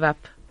to give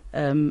up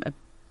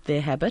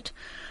their habit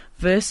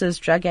versus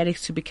drug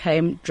addicts who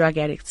became drug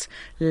addicts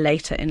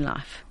later in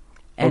life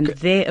and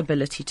their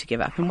ability to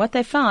give up. And what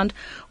they found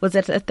was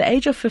that at the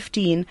age of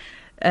 15,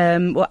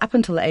 or up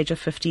until the age of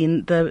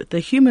 15, the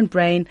human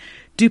brain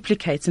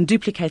duplicates and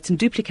duplicates and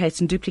duplicates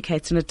and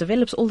duplicates, and it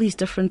develops all these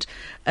different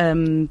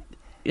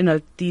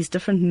these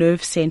different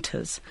nerve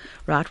centers,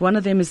 right? One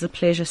of them is the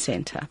pleasure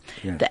center.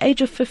 Yeah. The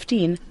age of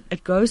 15,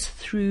 it goes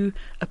through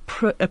a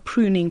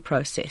pruning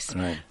process.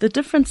 Right. The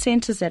different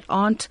centers that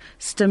aren't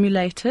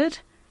stimulated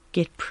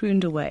get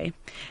pruned away.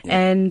 Yeah.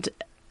 And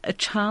a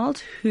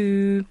child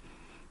who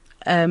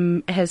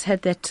has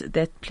had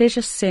that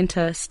pleasure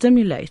center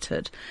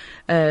stimulated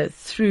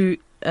through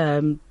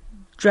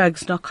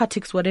drugs,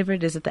 narcotics, whatever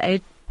it is, at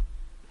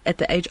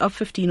the age of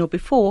 15 or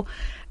before,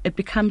 it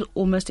becomes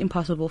almost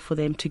impossible for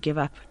them to give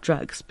up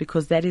drugs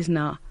because that is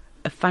now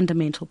a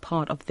fundamental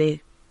part of their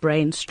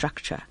brain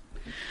structure.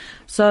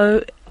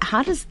 So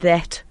how does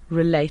that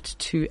relate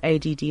to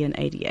ADD and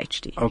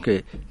ADHD?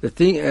 Okay, the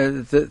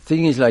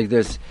thing is like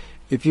this: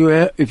 if you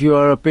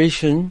are a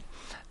patient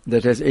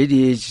that has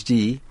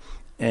ADHD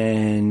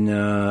and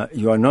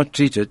you are not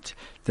treated,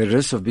 the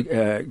risk of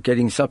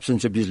getting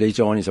substance abuse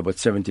later on is about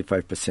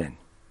 75%.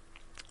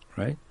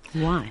 Right?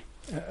 Why?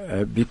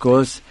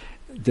 Because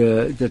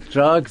the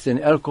drugs and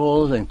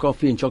alcohol and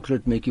coffee and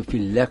chocolate make you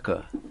feel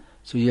lekker.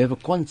 So you have a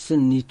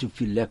constant need to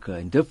feel lekker,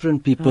 and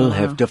different people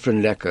have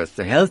different lekkers.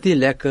 The healthy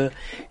lekker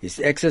is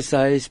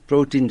exercise,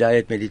 protein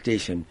diet,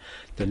 meditation.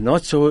 The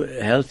not so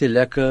healthy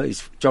lekker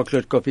is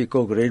chocolate, coffee,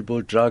 Coke, Red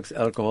Bull, drugs,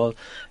 alcohol,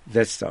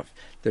 that stuff.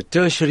 The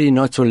tertiary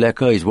not so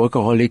lekker is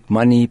workaholic,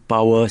 money,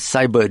 power,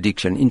 cyber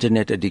addiction,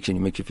 internet addiction. It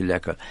makes you feel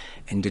lekker.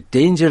 And the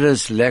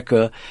dangerous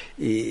lekker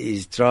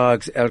is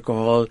drugs,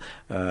 alcohol,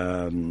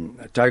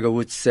 Tiger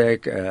Woods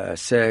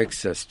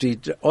sex,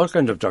 street, all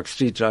kinds of drugs,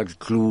 street drugs,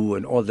 glue,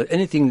 and all that.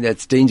 Anything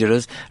that's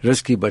dangerous,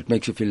 risky, but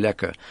makes you feel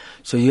lekker.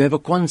 So you have a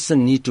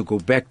constant need to go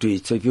back to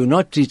it. So if you're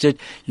not treated,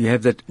 you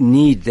have that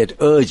need, that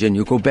urge, and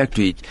you go back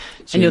to it.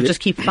 So and you'll just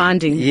keep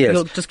finding, yes.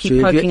 You'll just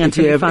keep poking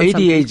until you find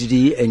something. If you have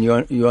ADHD and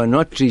you are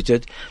not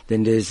treated,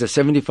 then there's a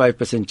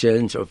 75%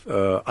 chance of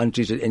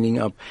untreated ending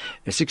up,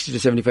 a 60 to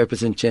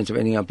 75% chance of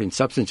ending up in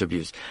substance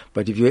abuse.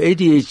 But if you're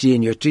ADHD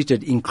and you're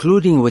treated,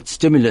 including with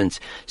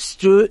stimulants,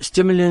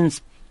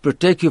 stimulants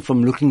protect you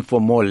from looking for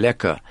more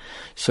lekker.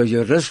 So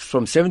your risk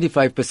from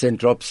 75%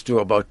 drops to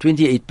about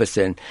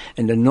 28%.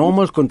 And the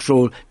normal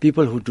control,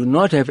 people who do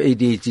not have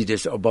ADHD,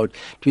 there's about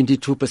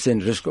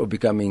 22% risk of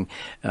becoming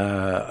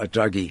a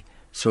druggie.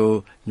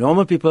 So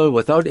normal people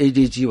without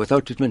ADHD,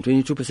 without treatment,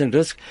 22%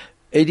 risk.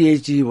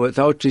 ADHD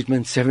without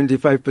treatment,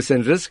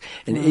 75% risk,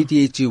 and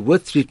ADHD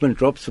with treatment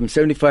drops from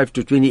 75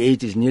 to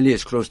 28 is nearly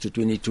as close to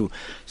 22.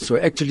 So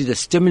actually the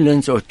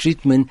stimulants or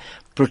treatment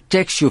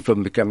protects you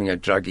from becoming a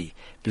druggie,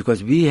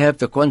 because we have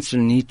the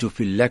constant need to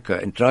feel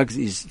lekker, and drugs,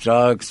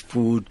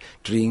 food,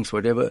 drinks,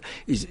 whatever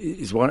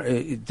is one.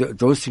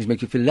 Those things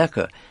make you feel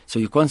lekker. So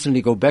you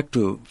constantly go back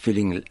to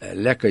feeling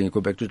lekker, and you go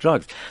back to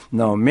drugs.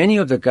 Now, many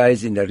of the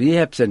guys in the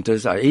rehab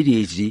centers are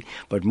ADHD,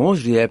 but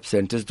most rehab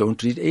centers don't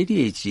treat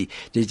ADHD.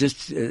 They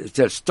just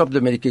tell, stop the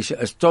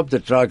medication, stop the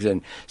drugs,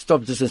 and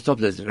stop this and stop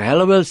this.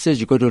 Hallowell says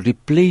you got to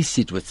replace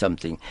it with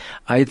something,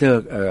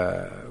 either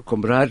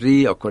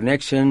camaraderie or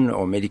connection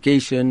or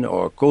medication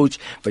or a coach,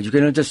 but you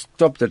cannot just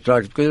stop the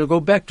drugs, because you'll go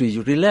back to it,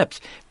 you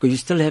relapse, because you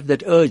still have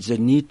that urge, the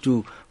need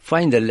to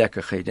find the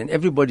lekkerheid, and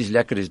everybody's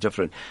lekker is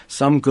different.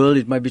 Some girl,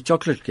 it might be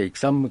chocolate cake,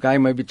 some guy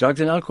might be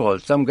drugs and alcohol,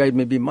 some guy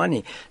may be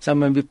money, some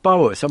might be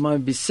power, some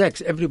might be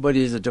sex.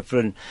 Everybody is a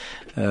different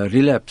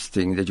relapse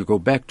thing that you go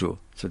back to.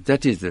 So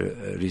that is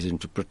the reason.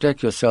 To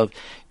protect yourself,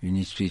 you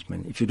need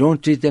treatment. If you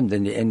don't treat them,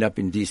 then they end up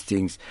in these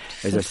things.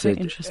 As I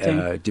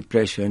said,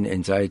 depression,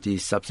 anxiety,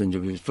 substance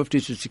abuse, 50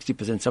 to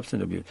 60%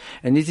 substance abuse.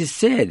 And it is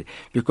sad,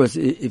 because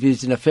if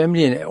it's in a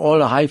family and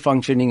all are high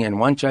functioning and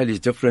one child is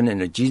different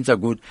and the genes are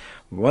good,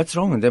 what's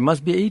wrong? There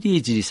must be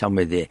ADHD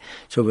somewhere there.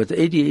 So with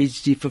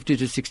ADHD, 50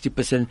 to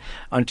 60%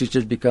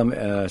 untreated become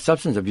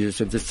substance abuse.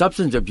 So if the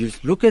substance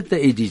abuse, look at the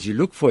ADHD,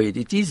 look for it.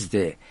 It is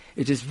there.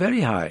 It is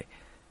very high.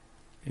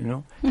 You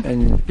know,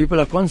 and people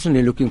are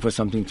constantly looking for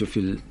something to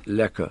feel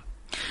lekker.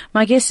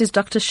 My guest is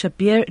Dr.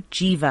 Shabir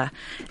Jeeva,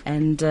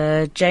 and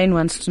Jane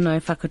wants to know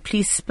if I could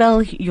please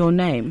spell your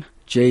name.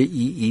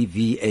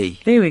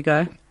 Jeeva. There we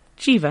go.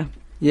 Jeeva.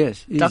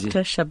 Yes, easy.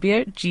 Dr.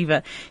 Shabir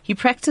Jeeva. He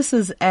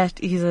practices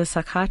he's a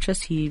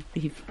psychiatrist. He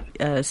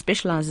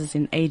specializes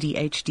in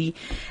ADHD,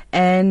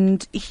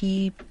 and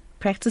he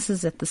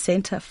practices at the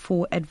Center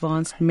for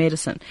Advanced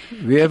Medicine.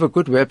 We have a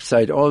good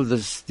website. All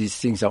these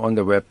things are on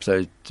the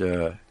website.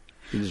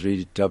 Please read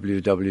it,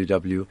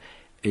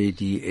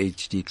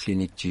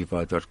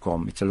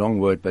 www.adhdclinicjeeva.com. It's a long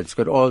word, but it's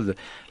got all the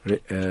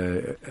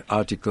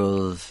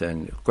articles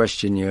and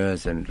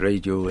questionnaires and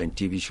radio and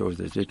TV shows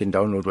that they can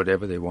download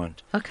whatever they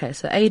want. Okay,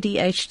 so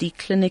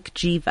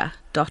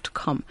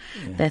adhdclinicjeeva.com.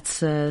 Yeah. That's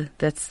the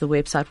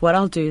website. What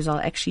I'll do is I'll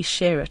actually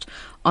share it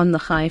on the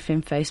Chai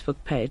FM Facebook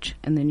page,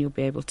 and then you'll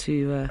be able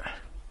to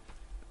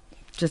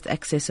just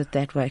access it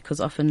that way, because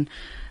often,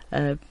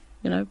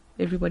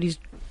 everybody's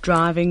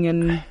driving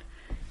and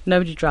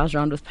nobody drives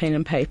around with pen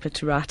and paper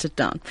to write it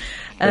down.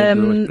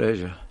 With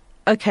pleasure.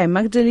 Okay,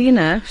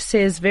 Magdalena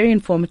says, very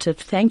informative.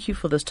 Thank you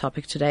for this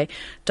topic today.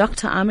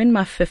 Doctor, I'm in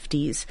my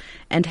 50s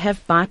and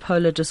have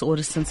bipolar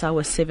disorder since I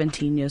was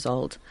 17 years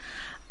old.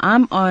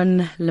 I'm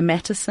on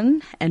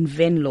Lamatacin and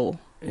Venlaw.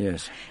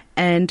 Yes.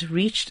 And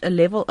reached a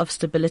level of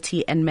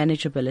stability and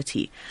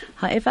manageability.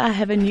 However, I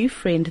have a new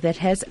friend that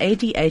has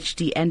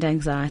ADHD and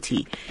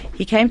anxiety.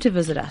 He came to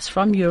visit us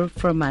from Europe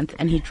for a month,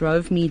 and he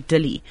drove me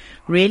dilly.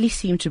 Really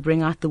seemed to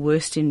bring out the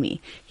worst in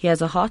me. He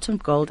has a heart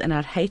of gold, and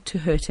I'd hate to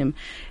hurt him.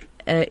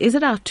 Is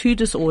it our two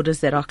disorders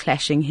that are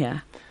clashing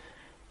here?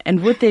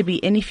 And would there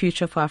be any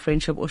future for our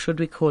friendship, or should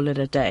we call it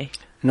a day?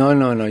 No.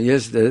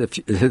 Yes,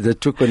 the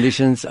two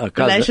conditions are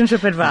cousins.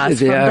 Relationship advice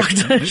from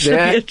Dr.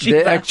 Shabir Jeeva.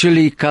 They're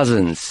actually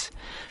cousins.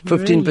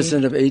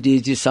 15% of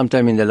ADHD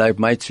sometime in their life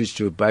might switch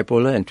to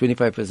bipolar, and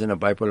 25% of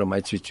bipolar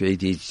might switch to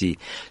ADHD.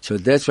 So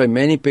that's why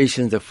many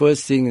patients, the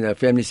first thing the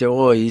family say,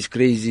 oh, he's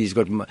crazy, he's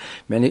got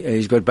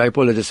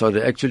bipolar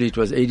disorder. Actually, it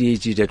was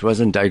ADHD that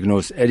wasn't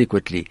diagnosed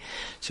adequately.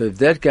 So if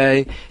that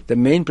guy, the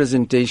main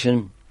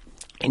presentation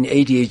in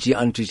ADHD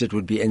untreated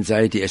would be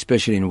anxiety,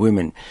 especially in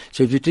women.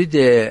 So if you treat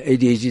the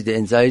ADHD, the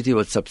anxiety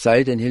will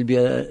subside and he'll be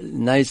a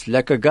nice,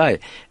 lacquer guy.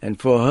 And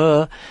for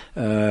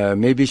her,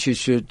 maybe she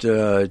should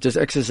just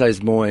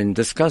exercise more and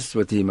discuss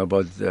with him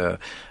about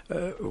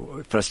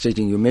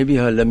frustrating you. Maybe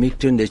her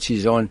Lamictal that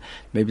she's on,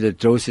 maybe the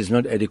dose is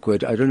not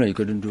adequate. I don't know, you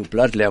couldn't do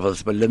blood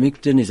levels, but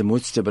Lamictal is a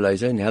mood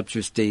stabilizer and helps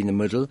you stay in the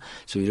middle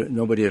so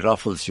nobody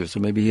ruffles you. So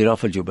maybe he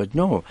ruffled you. But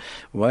no,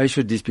 why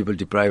should these people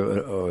deprive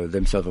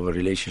themselves of a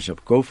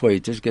relationship? Go for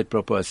it. Just get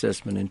proper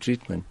assessment and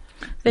treatment.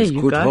 There's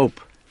good go. Hope.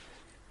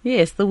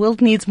 Yes, the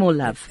world needs more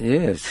love.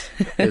 Yes,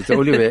 that's the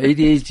only way.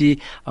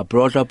 ADHD are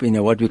brought up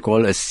in what we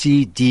call a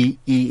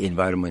CDE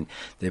environment.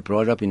 They're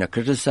brought up in a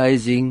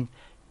criticizing,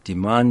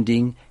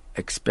 demanding,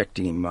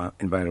 expecting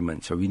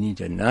environment. So we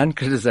need a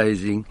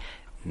non-criticizing,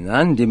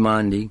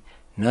 non-demanding,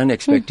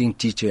 non-expecting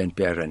teacher and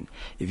parent.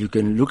 If you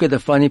can look at the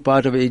funny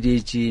part of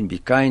ADHD and be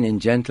kind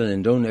and gentle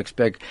and don't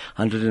expect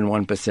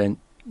 101%,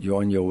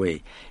 you're on your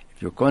way.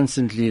 If you're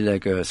constantly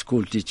like a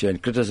school teacher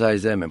and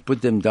criticize them and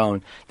put them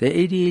down, they're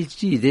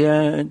ADHD. They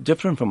are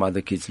different from other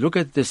kids. Look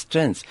at the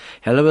strengths.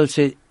 Hallowell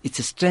said it's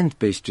a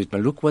strength-based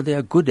treatment. Look what they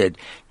are good at,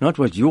 not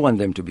what you want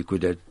them to be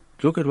good at.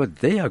 Look at what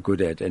they are good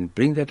at and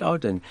bring that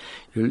out, and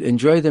you'll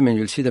enjoy them and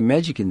you'll see the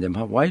magic in them.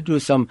 Why do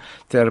some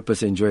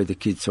therapists enjoy the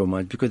kids so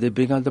much? Because they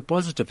bring out the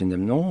positive in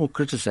them. No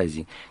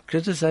criticizing.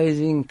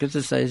 Criticizing.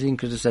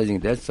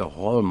 That's the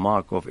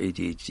hallmark of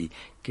ADHD.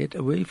 Get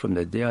away from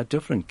that. They are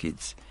different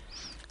kids.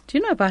 Do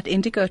you know about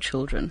indigo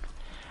children?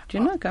 Do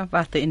you know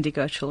about the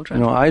indigo children?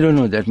 No, I don't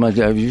know that much.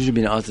 I've usually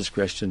been asked this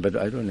question, but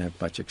I don't have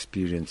much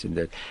experience in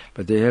that.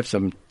 But they have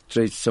some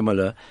traits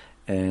similar,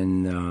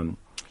 and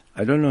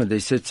I don't know. They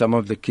said some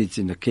of the kids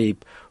in the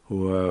Cape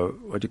who are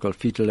what you call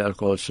fetal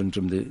alcohol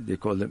syndrome, they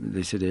call them.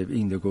 They say they have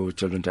indigo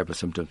children type of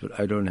symptoms, but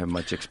I don't have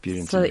much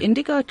experience. So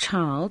indigo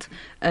child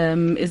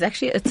is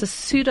actually it's a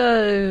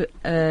pseudo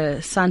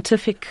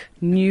scientific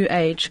new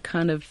age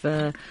kind of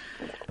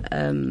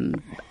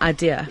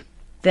idea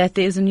that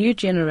there's a new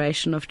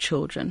generation of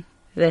children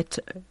that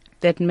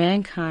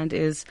mankind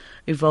is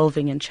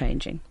evolving and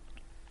changing,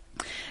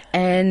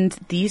 and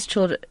these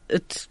children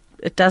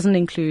It doesn't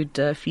include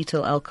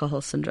fetal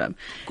alcohol syndrome.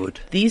 Good.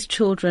 These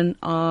children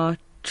are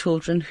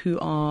children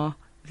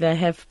they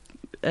have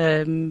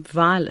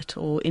violet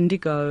or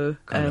indigo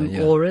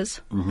auras,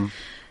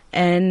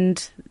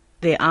 and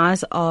their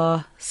eyes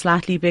are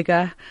slightly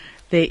bigger.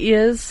 Their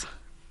ears,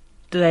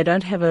 they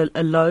don't have a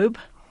lobe.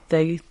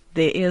 Their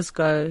ears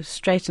go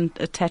straight and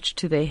attached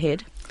to their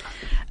head.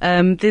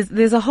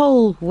 There's a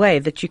whole way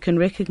that you can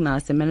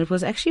recognize them, and it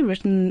was actually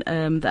written.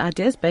 The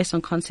idea is based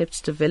on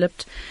concepts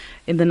developed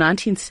in the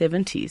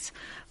 1970s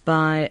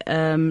by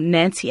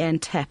Nancy Ann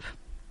Tapp.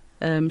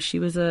 She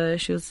was a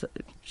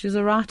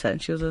writer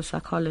and she was a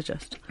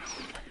psychologist.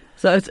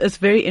 So it's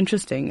very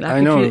interesting. Like I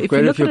know if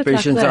quite you a few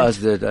patients like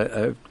ask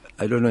that.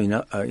 I don't know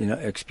enough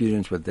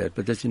experience with that,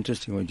 but that's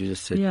interesting what you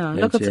just said. Yeah,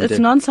 look, it's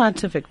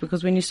non-scientific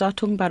because when you start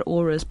talking about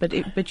auras, but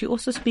you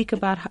also speak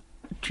about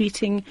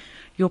treating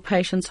your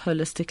patients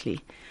holistically,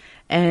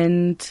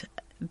 and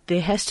there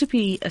has to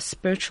be a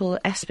spiritual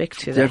aspect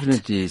to that.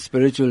 Definitely,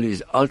 spiritual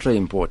is ultra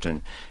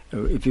important.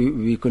 If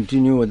we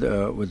continue with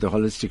the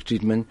holistic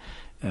treatment,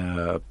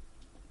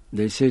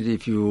 they said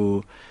if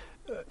you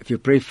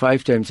pray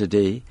 5 times a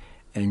day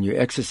and you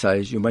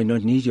exercise, you might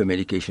not need your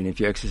medication if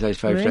you exercise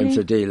 5 times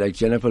a day. Like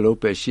Jennifer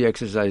Lopez, she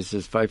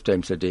exercises 5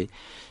 times a day,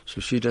 so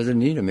she doesn't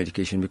need a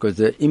medication because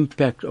the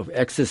impact of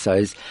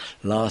exercise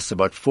lasts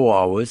about 4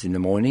 hours in the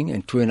morning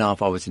and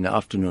 2.5 hours in the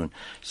afternoon.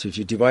 So if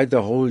you divide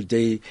the whole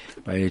day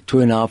by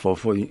 2.5 or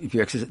 4, if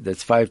you exercise,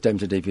 that's 5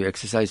 times a day. If you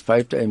exercise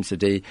 5 times a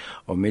day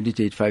or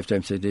meditate 5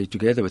 times a day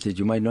together with it,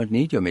 you might not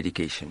need your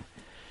medication.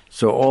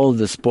 So all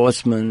the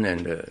sportsmen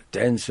and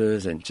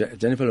dancers, and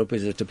Jennifer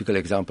Lopez is a typical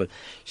example.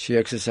 She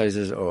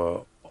exercises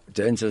or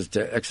dancers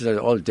exercise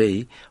all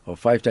day or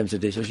 5 times a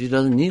day, so she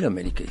doesn't need a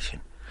medication.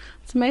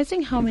 It's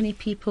amazing how many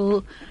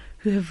people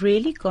who have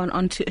really gone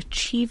on to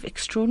achieve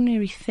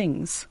extraordinary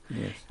things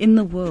in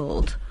the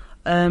world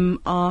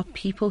are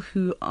people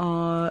who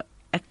are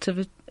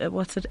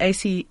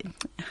ADHD.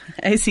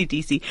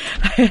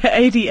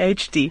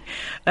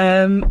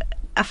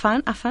 I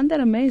find that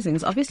amazing.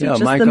 It's obviously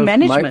just the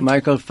management.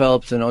 Michael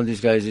Phelps and all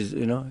these guys he's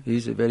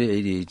a very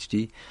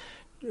ADHD.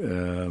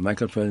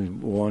 Michael Phelps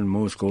won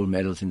most gold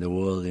medals in the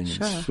world in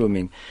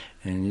swimming,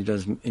 and he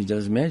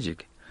does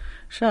magic.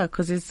 Sure,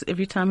 because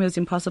every time he was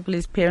impossible,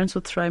 his parents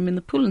would throw him in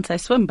the pool and say,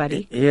 "Swim,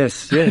 buddy." Yes.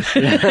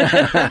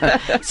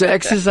 So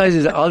exercise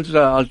is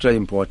ultra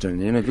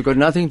important. If you've got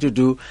nothing to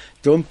do,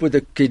 don't put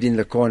the kid in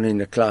the corner in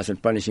the class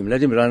and punish him.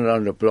 Let him run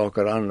around the block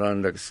or run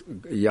around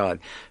the yard.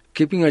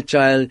 Keeping a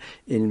child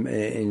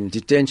in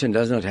detention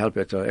does not help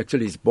at all.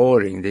 Actually, it's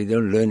boring. They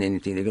don't learn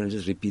anything. They're going to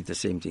just repeat the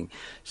same thing.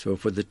 So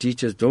for the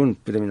teachers, don't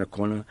put them in a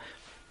corner.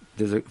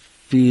 There's a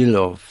feel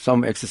of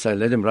some exercise.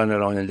 Let them run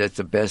around, and that's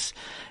the best.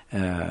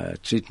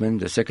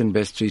 treatment. The second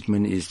best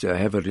treatment is to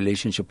have a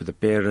relationship with the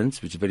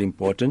parents, which is very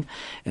important.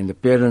 And the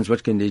parents,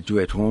 what can they do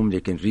at home?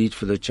 They can read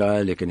for the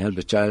child. They can help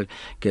the child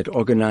get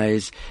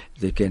organized.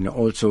 They can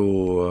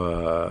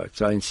also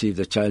try and see if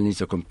the child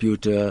needs a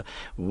computer.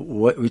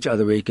 Which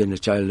other way can the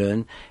child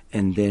learn?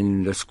 And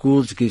then the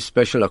schools give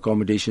special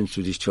accommodations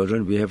to these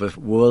children. We have a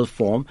world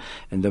form,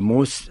 and the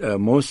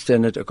most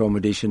standard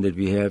accommodation that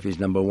we have is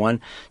number one,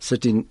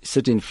 sit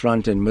in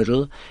front and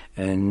middle,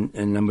 and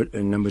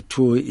number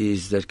two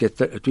is that get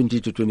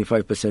 20 to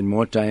 25%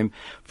 more time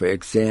for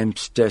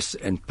exams, tests,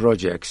 and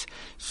projects.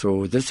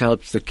 So this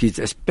helps the kids,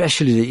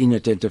 especially the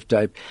inattentive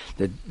type,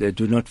 that they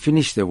do not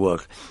finish their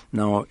work.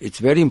 Now, it's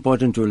very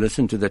important to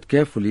listen to that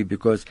carefully,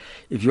 because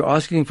if you're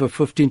asking for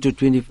 15 to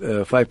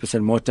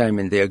 25% more time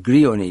and they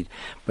agree on it,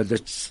 but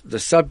the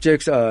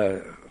subjects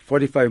are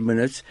 45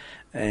 minutes,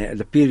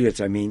 the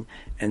periods, I mean,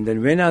 and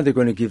then when are they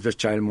going to give the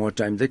child more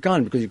time? They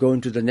can't, because you go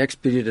into the next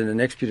period and the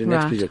next period and the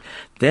next period.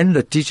 Then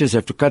the teachers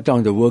have to cut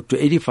down the work to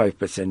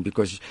 85%,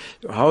 because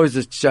how is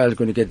the child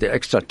going to get the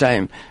extra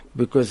time?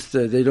 Because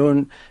they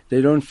don't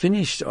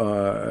finish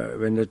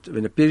when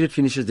the period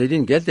finishes, they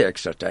didn't get the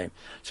extra time,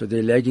 so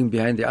they're lagging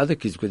behind the other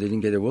kids because they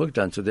didn't get their work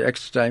done. So the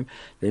extra time,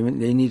 they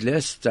need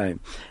less time.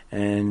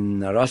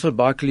 And Russell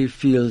Barkley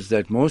feels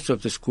that most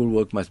of the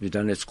schoolwork must be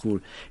done at school.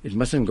 It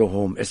mustn't go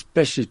home,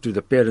 especially to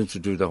the parents who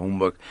do the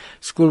homework.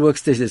 Schoolwork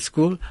stays at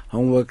school,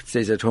 homework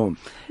stays at home.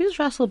 Who's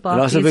Russell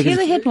Barkley? Is he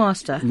the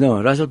headmaster?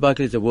 No, Russell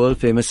Barkley is a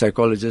world-famous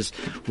psychologist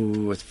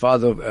who was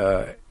father of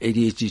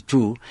ADHD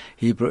 2.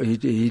 He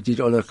did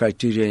all the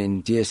criteria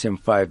in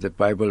DSM-5, the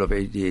Bible of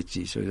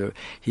ADHD. So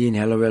he and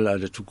Hallowell are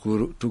the two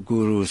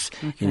gurus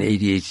in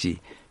ADHD.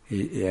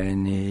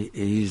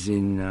 He's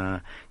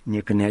in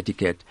near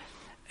Connecticut.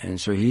 And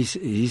so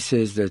he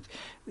says that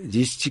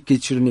these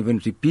kids shouldn't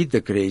even repeat the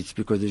grades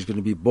because it's going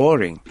to be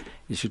boring.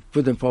 You should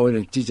put them forward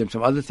and teach them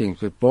some other things.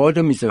 But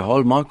boredom is a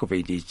hallmark of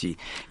ADHD.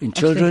 In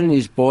children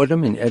is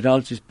boredom, in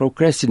adults is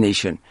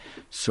procrastination.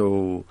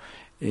 So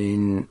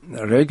in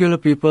regular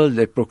people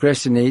that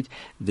procrastinate,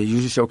 they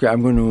usually say, okay,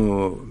 I'm going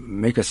to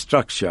make a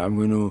structure. I'm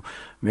going to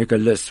make a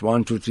list,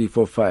 1, 2, 3,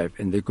 4, 5.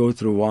 And they go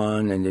through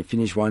 1 and they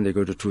finish 1, they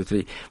go to 2,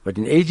 3. But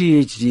in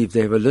ADHD, if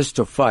they have a list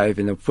of 5,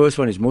 and the first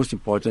one is most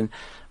important,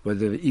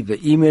 if the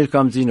email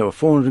comes in or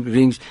phone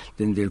rings,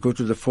 then they'll go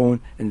to the phone,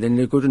 and then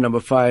they'll go to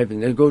number 5,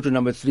 and they'll go to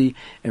number 3.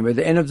 And by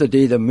the end of the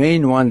day, the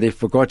main one, they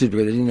forgot it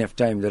because they didn't have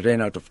time. They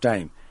ran out of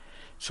time.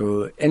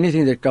 So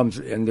anything that comes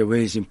in their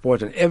way is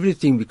important.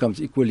 Everything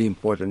becomes equally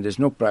important. There's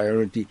no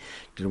priority.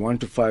 To 1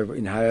 to 5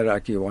 in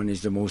hierarchy, 1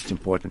 is the most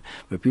important.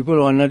 But people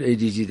who are not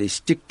ADHD, they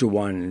stick to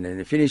 1, and then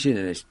they finish it,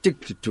 and they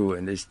stick to 2,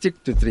 and they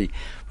stick to 3.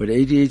 But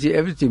ADHD,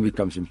 everything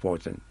becomes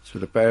important. So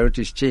the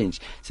priorities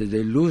change. So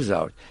they lose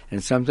out.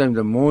 And sometimes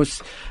the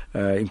most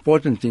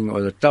important thing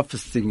or the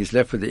toughest thing is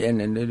left for the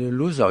end, and then they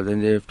lose out.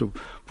 And they have to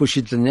push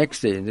it the next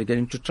day, and they get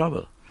into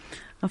trouble.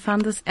 I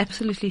found this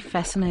absolutely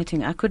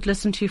fascinating. I could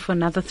listen to you for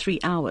another 3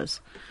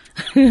 hours.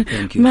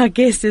 Thank you. My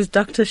guest is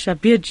Dr.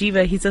 Shabir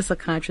Jeeva. He's a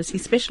psychiatrist. He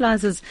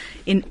specializes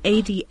in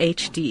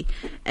ADHD.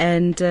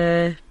 And,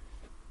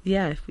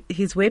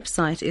 his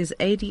website is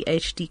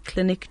ADHD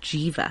Clinic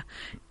Jeeva,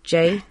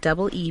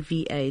 JEEVA.com.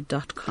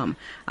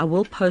 I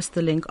will post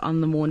the link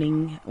on the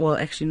morning, well,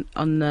 actually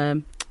on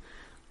the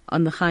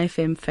Chai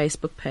FM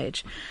Facebook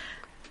page.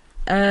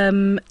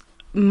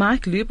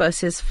 Mike Lubo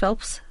says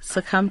Phelps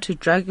succumbed to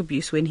drug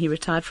abuse when he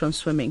retired from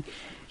swimming.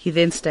 He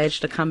then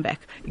staged a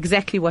comeback.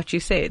 Exactly what you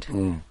said.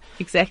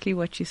 Exactly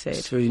what you said.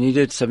 So you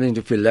needed something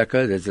to feel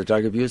lekker. There's the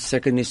drug abuse.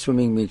 Secondly,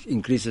 swimming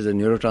increases the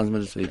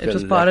neurotransmitters. So it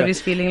was part of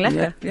his feeling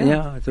lekker.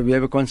 Yeah, so we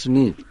have a constant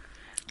need.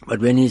 But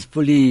when he's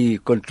fully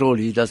controlled,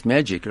 he does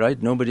magic,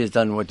 right? Nobody has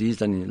done what he's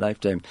done in his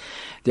lifetime.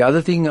 The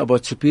other thing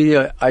about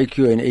superior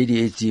IQ and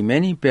ADHD,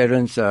 many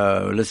parents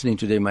listening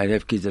today might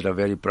have kids that are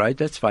very bright.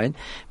 That's fine.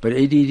 But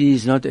ADD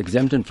is not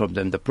exempted from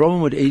them. The problem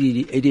with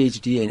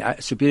ADHD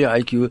and superior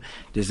IQ,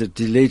 there's a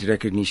delayed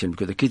recognition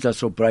because the kids are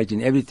so bright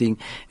in everything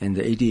and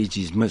the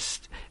ADHD is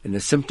missed. And the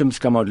symptoms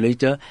come out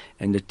later,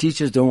 and the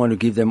teachers don't want to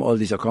give them all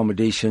these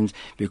accommodations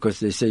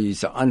because they say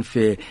it's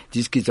unfair.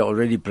 These kids are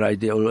already bright.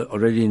 They're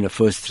already in the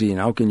first 3, and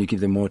how can you give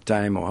them more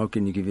time, or how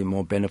can you give them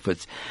more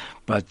benefits?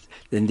 But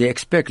then they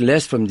expect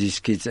less from these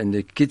kids, and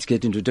the kids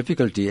get into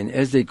difficulty. And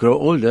as they grow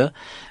older,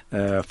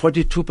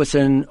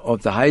 42%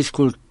 of the high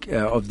school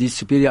of these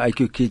superior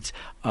IQ kids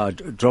are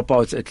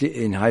dropouts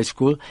in high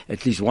school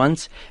at least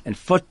once, and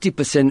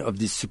 40% of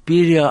the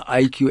superior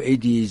IQ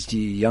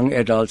ADHD young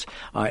adults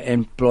are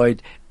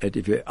unemployed at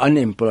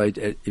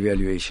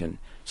evaluation.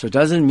 So it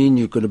doesn't mean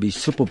you're going to be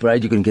super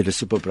bright, you're going to get a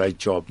super bright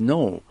job.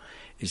 No.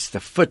 It's the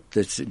fit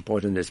that's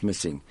important, that's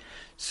missing.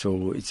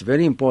 So it's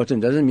very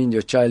important. Doesn't mean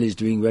your child is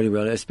doing very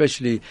well,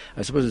 especially,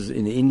 I suppose,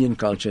 in the Indian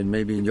culture and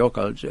maybe in your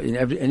culture, in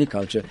any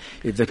culture.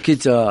 If the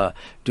kids are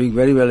doing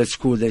very well at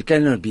school, they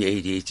cannot be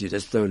ADHD.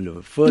 That's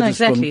the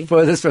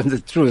furthest from the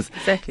truth.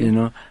 Exactly. You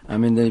know, I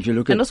mean, if you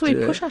look at... And also we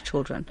push our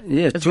children.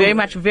 Yeah, it's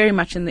very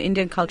much in the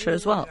Indian culture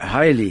as well.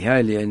 Highly.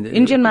 And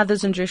Indian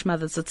mothers and Jewish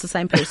mothers, it's the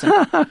same person.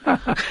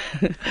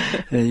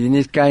 You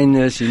need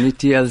kindness, you need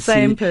TLC.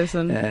 Same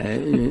person.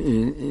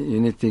 You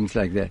need things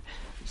like that.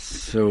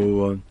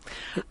 So,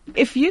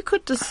 if you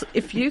could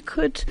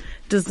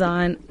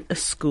design a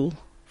school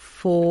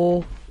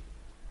for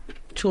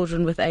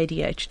children with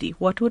ADHD,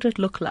 what would it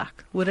look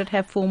like? Would it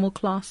have formal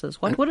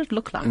classes? What would it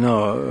look like?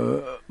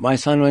 No, my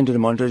son went to the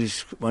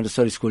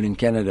Montessori school in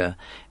Canada,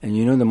 and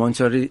you know the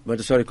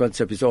Montessori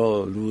concept is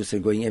all loose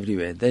and going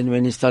everywhere. Then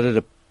when he started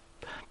a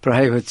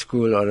private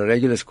school or a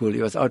regular school,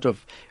 he was out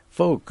of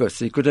focus.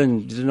 He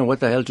didn't know what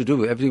the hell to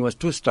do. Everything was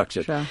too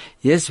structured. Sure.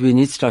 Yes, we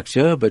need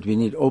structure, but we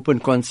need open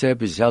concept,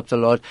 which helps a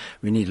lot.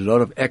 We need a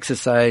lot of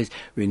exercise.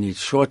 We need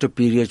shorter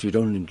periods. We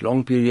don't need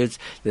long periods.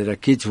 There are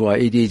kids who are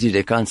ADHD,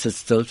 they can't sit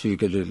still, so you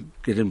got to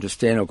get them to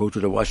stand or go to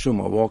the washroom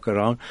or walk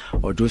around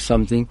or do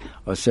something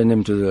or send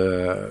them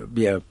to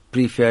be a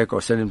prefect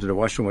or send them to the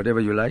washroom,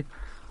 whatever you like.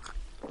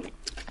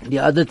 The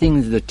other thing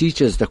is the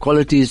teachers, the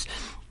qualities,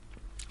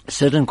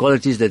 certain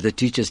qualities that the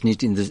teachers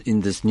need in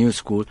this new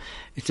school.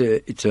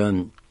 It's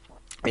an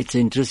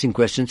interesting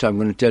question, so I'm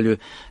going to tell you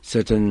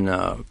certain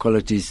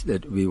qualities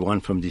that we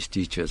want from these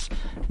teachers.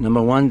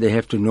 Number one, they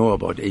have to know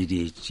about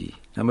ADHD.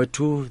 Number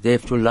two, they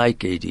have to like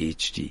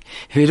ADHD.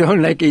 If you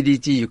don't like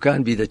ADHD, you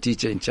can't be the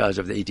teacher in charge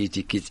of the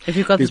ADHD kids. If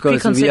you've got this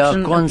because we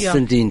are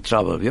constantly in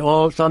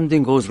trouble.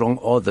 Something goes wrong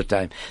all the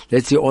time.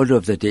 That's the order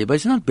of the day. But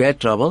it's not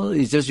bad trouble.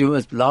 It's just you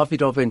must laugh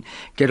it off and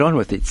get on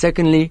with it.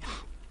 Secondly,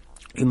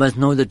 you must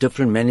know the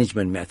different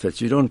management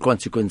methods. You don't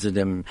consequence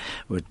them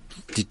with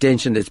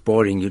detention that's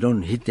boring. You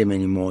don't hit them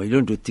anymore. You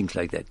don't do things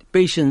like that.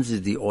 Patience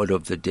is the order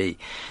of the day.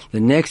 The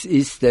next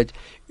is that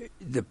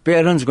the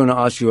parents are going to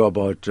ask you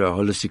about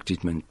holistic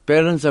treatment.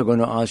 Parents are going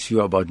to ask you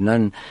about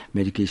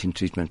non-medication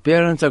treatment.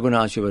 Parents are going to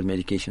ask you about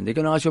medication. They're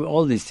going to ask you about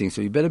all these things.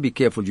 So you better be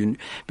careful. You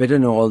better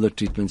know all the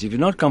treatments. If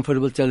you're not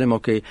comfortable, tell them,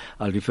 okay,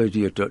 I'll refer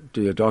you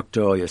to your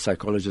doctor or your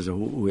psychologist or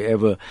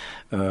whoever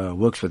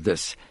works with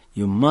this.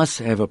 You must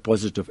have a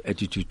positive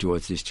attitude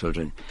towards these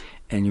children,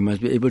 and you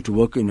must be able to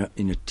work in a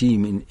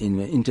team, in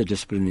an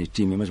interdisciplinary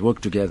team. You must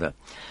work together.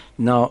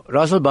 Now,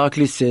 Russell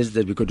Barkley says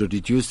that we got to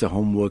reduce the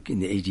homework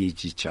in the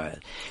ADHD child.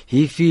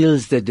 He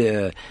feels that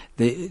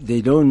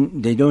they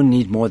don't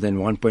need more than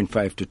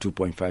 1.5 to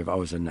 2.5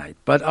 hours a night.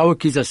 But our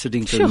kids are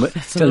sitting kids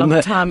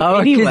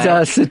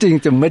are sitting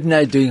to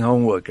midnight doing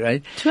homework,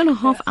 right?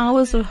 2.5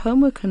 hours of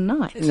homework a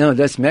night. No,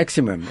 that's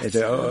maximum as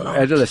an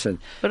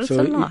adolescent. But it's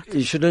a lot.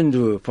 You shouldn't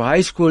do. For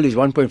high school, it's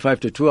 1.5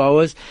 to 2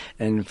 hours,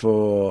 and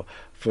for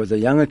the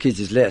younger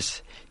kids, it's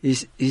less.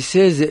 He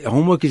says that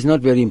homework is not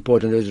very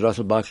important, as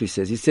Russell Barkley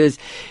says. He says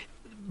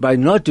by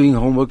not doing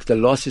homework, the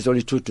loss is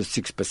only 2 to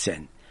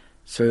 6%.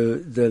 So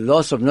the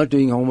loss of not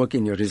doing homework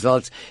in your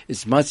results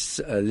is much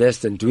less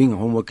than doing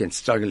homework and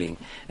struggling.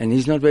 And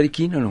he's not very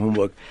keen on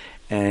homework.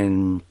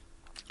 And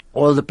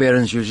all the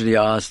parents usually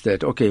ask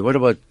that, okay, what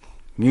about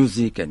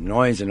music and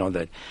noise and all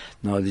that?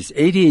 Now, these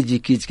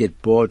ADHD kids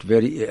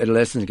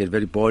adolescents get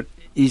very bored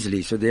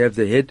easily. So they have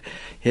the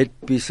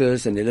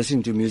headpieces and they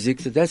listen to music.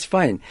 So that's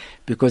fine.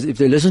 Because if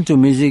they listen to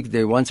music,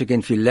 they once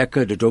again feel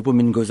lekker. The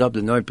dopamine goes up.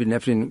 The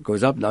norepinephrine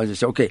goes up. Now they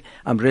say, okay,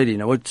 I'm ready.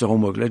 Now what's the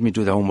homework? Let me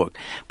do the homework.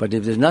 But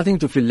if there's nothing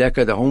to feel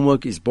lekker, the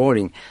homework is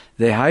boring.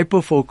 They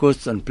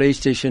hyper-focus on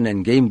PlayStation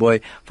and Game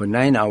Boy for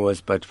 9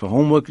 hours. But for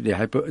homework, they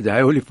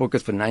only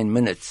focus for 9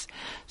 minutes.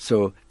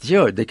 So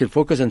sure, they can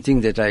focus on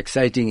things that are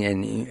exciting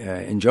and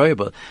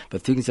enjoyable.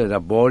 But things that are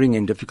boring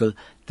and difficult,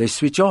 they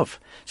switch off.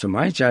 So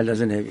my child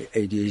doesn't have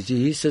ADHD.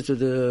 He sits at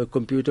the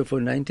computer for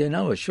 9-10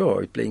 hours.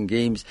 Sure, playing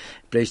games,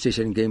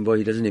 PlayStation, Game Boy.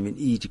 He doesn't even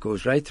eat. He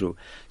goes right through.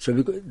 So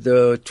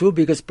the two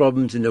biggest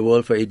problems in the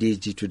world for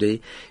ADHD today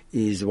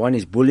is one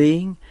is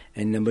bullying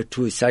and number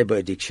two is cyber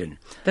addiction.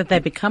 That they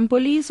become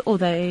bullies or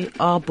they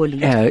are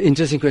bullied?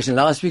 Interesting question.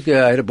 Last week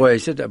I had a boy. He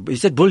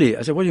said bully.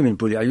 I said, what do you mean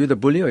bully? Are you the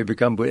bully or you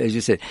become bully? As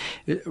you said,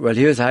 well,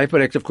 here's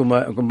hyperactive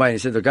combined. He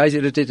said, the guy's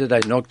irritated. I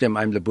knocked him.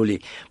 I'm the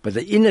bully. But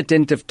the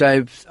inattentive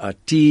types are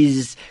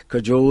teased,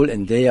 cajole,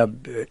 and they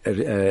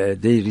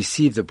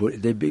receive the bully.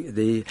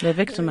 They're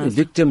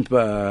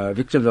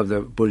victims of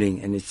the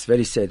bullying, and it's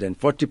very sad. And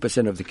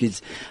 40% of the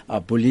kids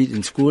are bullied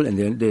in school,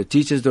 and the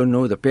teachers don't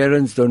know, the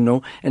parents don't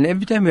know. And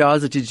every time we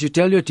ask the teacher, did you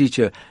tell your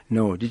teacher?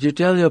 No. Did you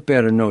tell your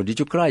parent? No. Did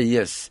you cry?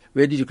 Yes.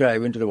 Where did you cry? I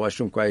went to the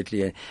washroom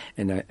quietly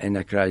and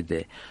I cried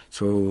there.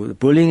 So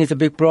bullying is a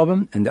big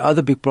problem, and the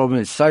other big problem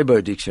is cyber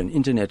addiction,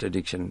 internet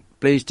addiction.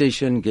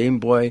 PlayStation, Game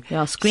Boy.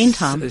 Yeah, screen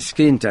time.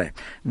 Screen time.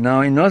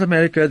 Now, in North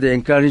America, they're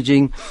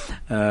encouraging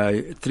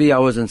 3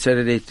 hours on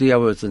Saturday, 3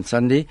 hours on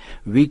Sunday.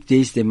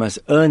 Weekdays, they must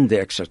earn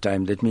the extra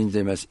time. That means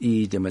they must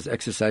eat, they must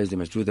exercise, they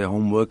must do their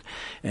homework.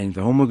 And if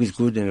the homework is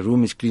good and the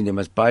room is clean, they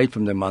must buy it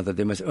from their mother.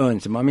 They must earn.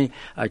 So, Mommy,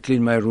 I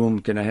clean my room.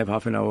 Can I have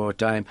half an hour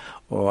time?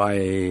 Or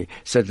I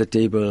set the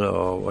table,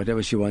 or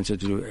whatever she wants her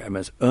to do. I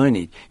must earn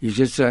it. You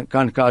just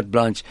can't carte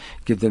blanche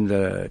give them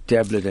the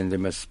tablet and they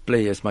must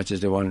play as much as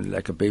they want,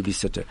 like a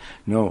babysitter.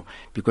 No,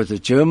 because the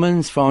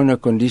Germans found a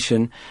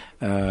condition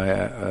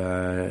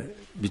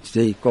which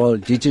they call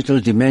digital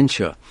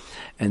dementia.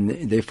 And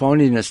they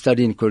found in a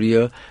study in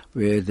Korea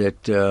where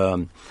that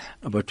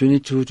about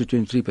 22 to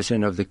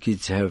 23% of the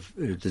kids have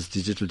this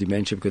digital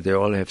dementia because they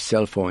all have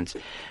cell phones.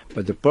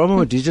 But the problem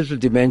with digital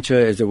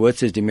dementia, as the word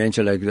says,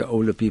 dementia, like the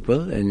older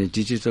people, and it's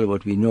digital,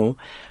 what we know.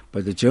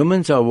 But the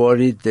Germans are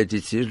worried that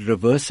it's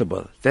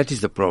irreversible. That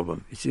is the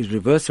problem. It's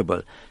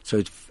irreversible.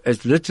 So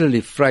it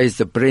literally fries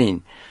the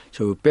brain.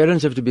 So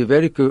parents have to be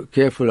very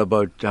careful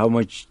about how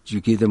much you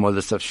give them all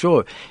the stuff.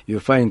 Sure, you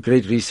find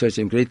great research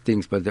and great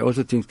things, but there are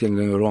also things can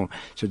go wrong.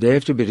 So they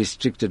have to be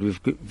restricted.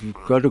 We've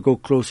got to go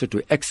closer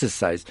to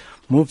exercise,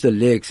 move the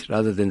legs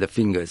rather than the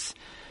fingers.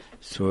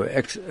 So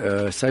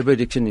cyber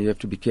addiction, you have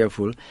to be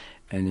careful,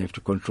 and you have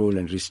to control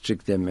and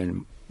restrict them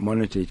and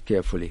monitor it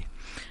carefully.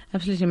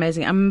 Absolutely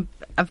amazing.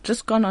 I've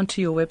just gone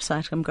onto your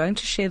website. I'm going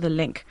to share the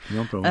link.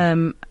 No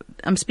problem.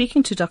 I'm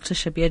speaking to Dr.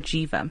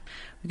 Jeeva.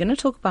 We're going to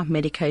talk about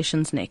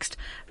medications next,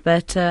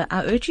 but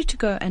I urge you to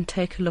go and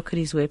take a look at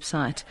his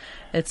website.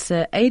 It's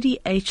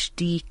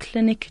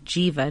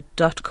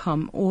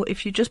ADHDclinicjeeva.com, or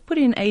if you just put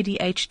in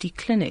ADHD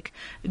clinic,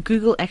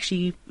 Google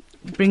actually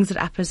brings it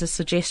up as a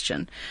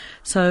suggestion.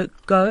 So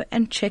go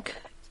and check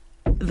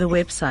the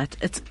website.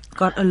 It's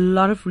got a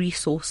lot of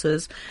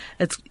resources.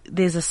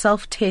 There's a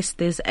self-test,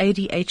 there's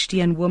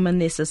ADHD and women,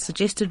 there's a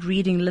suggested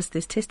reading list,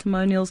 there's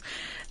testimonials.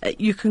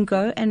 You can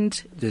go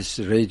and... There's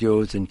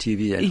radios and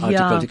TV and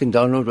articles. You can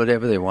download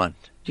whatever they want.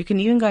 You can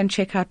even go and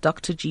check out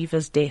Dr.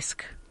 Jeeva's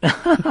desk.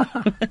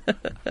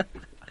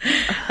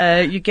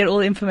 You get all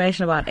the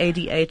information about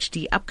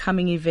ADHD,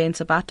 upcoming events,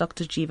 about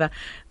Dr. Jeeva.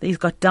 He's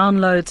got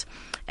downloads,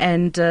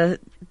 and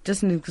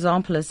just an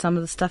example of some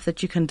of the stuff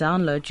that you can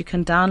download. You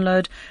can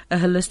download a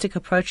holistic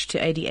approach to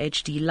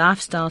ADHD,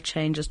 lifestyle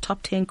changes,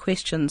 top 10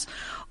 questions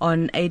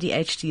on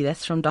ADHD.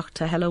 That's from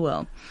Dr.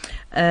 Hallowell.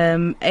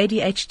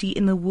 ADHD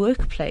in the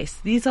workplace.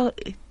 These are.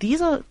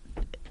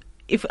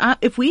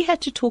 If we had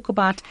to talk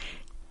about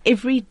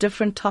every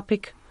different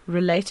topic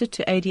related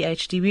to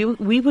ADHD,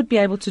 we would be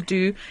able to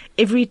do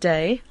every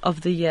day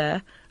of the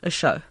year a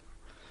show.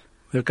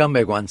 We'll come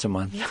back once a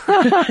month.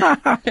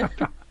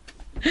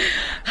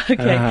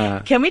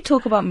 Okay. Can we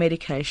talk about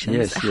medications?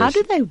 Yes. How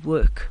do they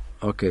work?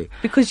 Okay.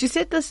 Because you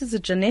said this is a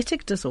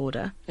genetic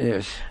disorder.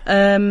 Yes.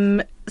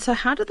 So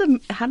how do the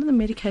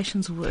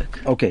medications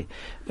work? Okay.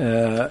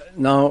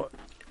 Now,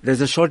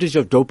 there's a shortage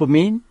of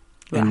dopamine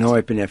and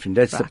norepinephrine.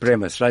 That's the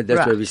premise, right?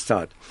 That's where we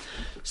start.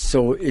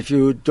 So if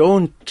you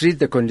don't treat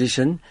the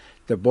condition,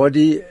 the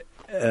body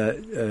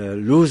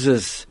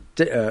loses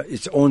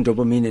its own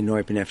dopamine and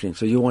norepinephrine.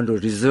 So you want to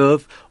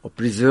reserve or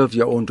preserve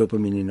your own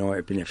dopamine and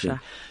norepinephrine. Sure.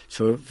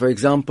 So, for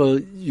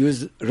example,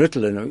 use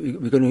Ritalin.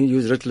 We're going to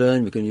use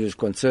Ritalin, we can use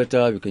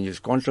Concerta, we can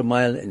use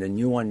Contramile, and the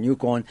new one,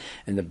 Nucon,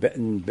 and the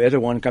better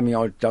one coming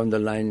out down the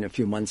line in a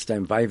few months'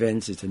 time,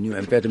 Vyvanse. It's a new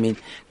amphetamine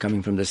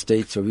coming from the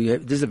States. So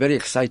this is a very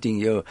exciting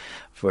year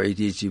for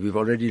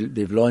ADHD.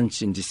 They've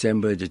launched in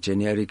December the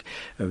generic,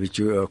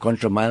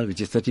 Contramile,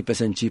 which is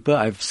 30% cheaper.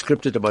 I've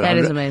scripted about that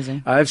is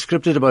amazing. I've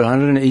scripted about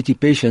 180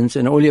 patients,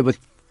 and only about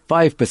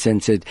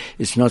 5% said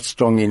it's not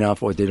strong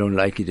enough or they don't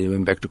like it. They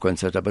went back to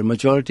Concerta, but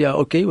majority are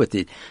okay with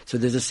it. So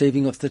there's a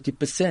saving of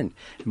 30%.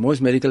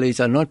 Most medical aids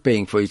are not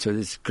paying for it, so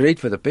it's great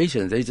for the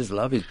patients. They just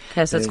love it.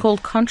 Okay, so it's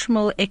called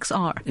Contramile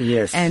XR.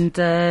 Yes.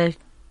 And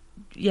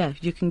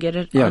you can get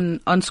it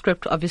on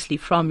script, obviously,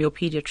 from your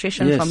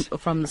pediatrician,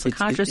 from the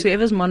psychiatrist,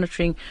 whoever's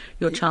monitoring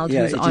your child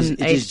who's on it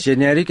is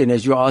generic, and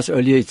as you asked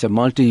earlier, it's a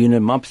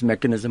multi-unit MUPS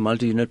mechanism,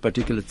 multi-unit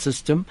particulate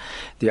system.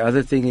 The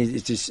other thing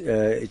is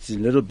it's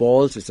in little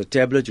balls. It's a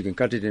tablet. You can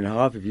cut it in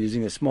half if you're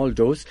using a small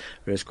dose,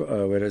 whereas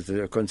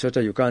the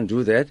Concerta, you can't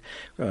do that.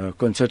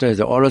 Concerta has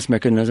the Oros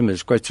mechanism.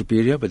 It's quite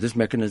superior, but this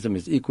mechanism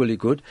is equally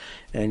good.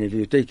 And if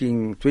you're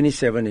taking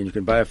 27 and you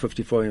can buy a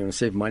 54, you want to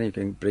save money, you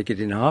can break it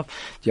in half.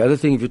 The other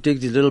thing, if you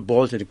take these little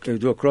balls and you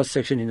do a cross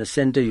section in the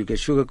center, you get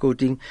sugar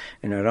coating,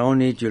 and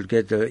around it you'll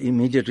get the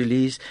immediate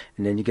release,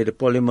 and then you get a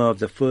polymer of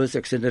the first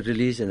extended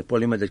release and the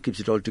polymer that keeps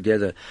it all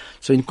together.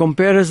 So in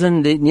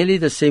comparison, they're nearly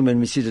the same when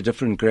we see the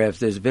different graphs.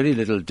 There's very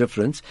little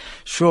difference.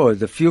 Sure,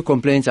 the few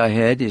complaints I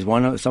had is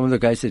some of the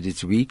guys said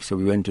it's weak, so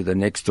we went to the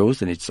next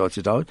dose and it sorts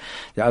it out.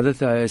 The other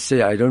thing I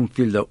say, I don't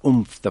feel the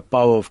oomph, the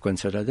power of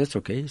Concerta. That's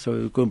okay. So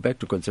we go back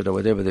to Concerta,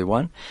 whatever they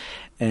want.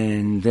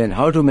 And then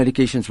how do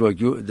medications work?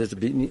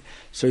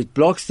 So it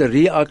blocks the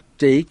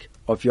reuptake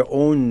of your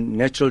own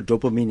natural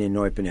dopamine and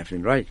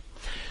norepinephrine, right?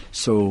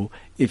 So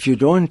if you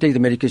don't take the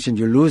medication,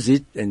 you lose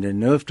it, and the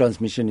nerve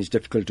transmission is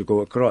difficult to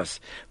go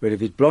across. Where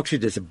if it blocks it,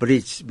 there's a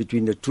bridge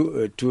between the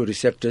two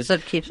receptors. So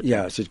it keeps it.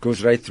 Yeah, so it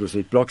goes right through. So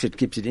it blocks it,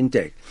 keeps it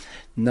intact.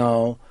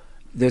 Now,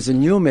 there's a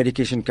new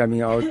medication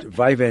coming out,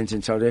 Vyvanse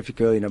in South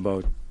Africa, in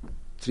about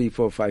 3,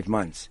 4, 5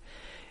 months.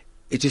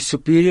 It is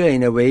superior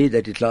in a way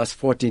that it lasts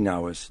 14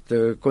 hours.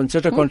 The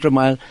Concerta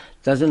Contramile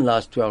doesn't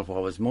last 12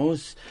 hours.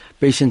 Most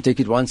patients take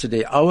it once a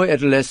day. Our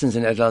adolescents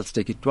and adults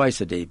take it twice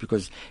a day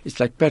because it's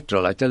like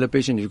petrol. I tell a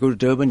patient, if you go to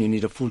Durban, you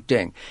need a full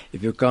tank.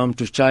 If you come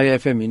to Chai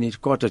FM, you need a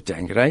quarter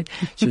tank, right?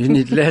 So you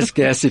need less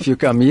gas if you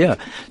come here.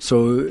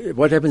 So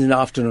what happens in the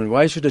afternoon?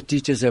 Why should the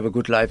teachers have a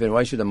good life and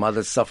why should the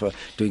mothers suffer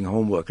doing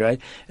homework, right?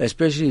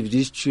 Especially if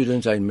these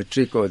students are in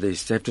matric or they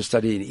have to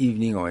study in the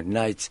evening or at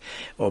nights,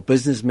 or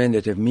businessmen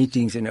that have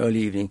meetings in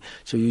early evening.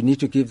 So you need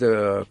to give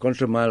the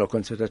Contramile or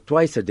Concerta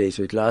twice a day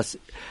so it lasts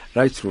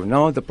right through.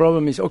 Now the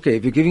problem is, okay,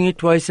 if you're giving it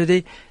twice a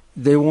day,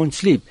 they won't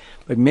sleep.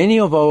 But many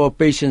of our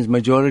patients,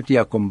 majority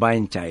are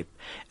combined type.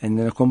 And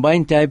in a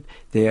combined type,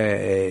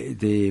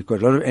 they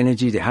got a lot of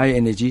energy, they're high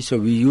energy, so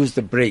we use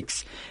the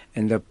breaks.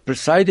 And the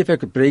side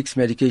effect of breaks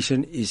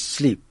medication is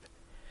sleep.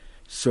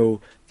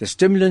 So the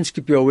stimulants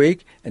keep you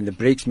awake and the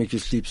breaks make you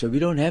sleep. So we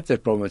don't have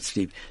that problem with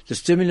sleep. The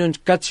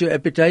stimulant cuts your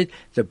appetite.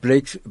 The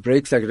breaks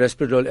like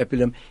Resperdal,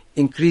 Epilim,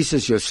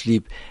 increases your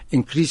sleep,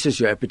 increases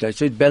your appetite.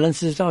 So it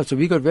balances it out. So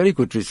we got very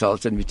good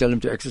results, and we tell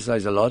them to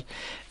exercise a lot.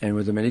 And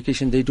with the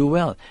medication, they do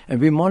well. And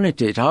we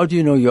monitor it. How do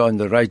you know you're on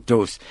the right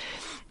dose?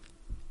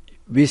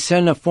 We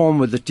send a form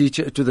with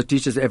to the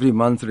teachers every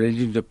month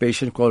relating to the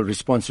patient called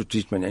response to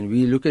treatment. And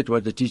we look at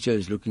what the teacher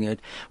is looking at,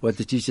 what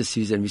the teacher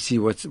sees, and we see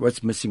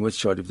what's missing, what's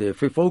short. If they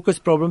have a focus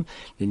problem,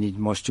 they need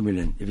more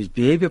stimulant. If it's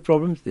behavior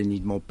problems, they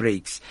need more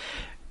breaks.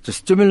 The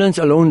stimulants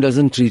alone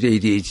doesn't treat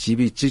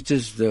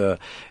ADHD.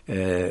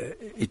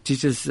 It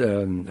teaches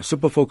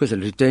super focus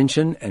and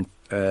retention,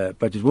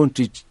 but it won't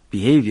treat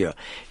behavior.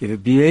 If a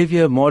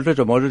behavior moderate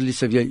or moderately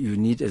severe, you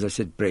need, as I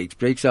said, breaks.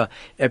 Breaks are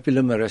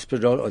Epilim or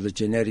Resperdal or the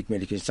generic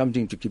medication,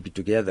 something to keep it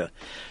together.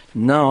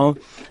 Now,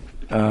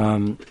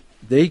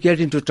 they get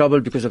into trouble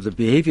because of the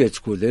behavior at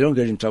school. They don't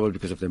get in trouble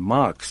because of the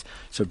marks.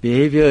 So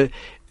behavior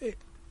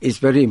is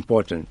very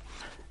important.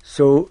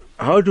 So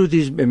how do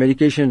these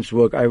medications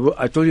work?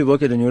 I told you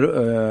work at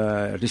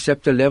a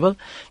receptor level.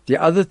 The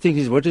other thing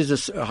is,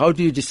 how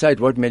do you decide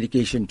what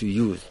medication to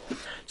use?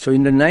 So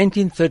in the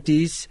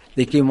 1930s,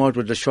 they came out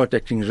with the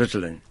short-acting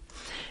Ritalin.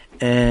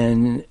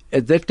 And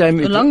at that time...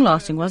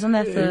 long-lasting, wasn't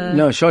that the...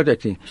 No,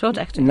 short-acting.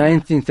 Short-acting.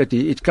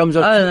 1930. It comes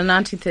out... Oh, the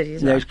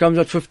 1930s. Yeah, it comes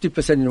out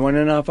 50% in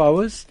 1.5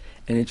 hours.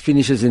 And it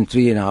finishes in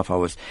 3.5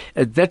 hours.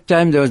 At that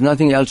time, there was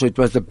nothing else, so it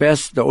was the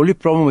best. The only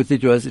problem with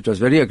it was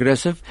very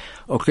aggressive,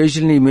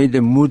 occasionally made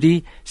them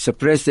moody,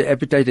 suppressed their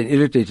appetite and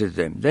irritated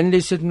them. Then they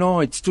said,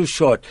 no, it's too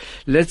short.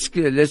 Let's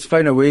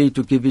find a way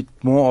to give it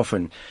more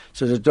often.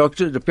 So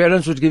the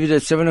parents would give it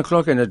at 7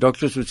 o'clock and the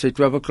doctors would say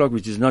 12 o'clock,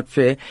 which is not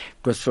fair,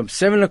 because from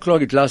 7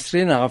 o'clock it lasts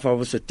 3.5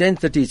 hours, so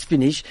 10:30 it's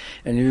finished.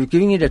 And if you're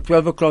giving it at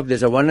 12 o'clock,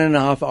 there's a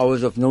 1.5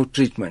 hours of no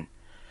treatment.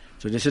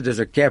 So they said, there's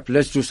a cap,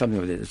 let's do something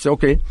with it. It's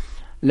okay.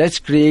 Let's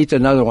create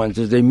another one.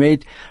 So they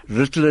made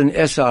Ritalin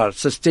SR,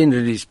 sustained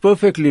release,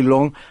 perfectly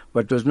long,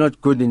 but was not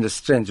good in the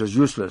strength. It was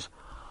useless.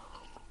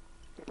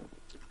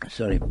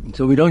 Sorry.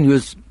 So we don't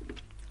use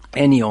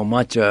any or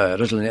much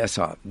Ritalin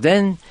SR.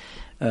 Then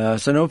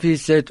Sanofi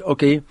said,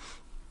 okay,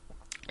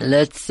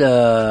 let's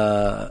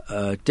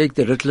take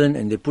the Ritalin,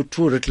 and they put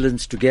 2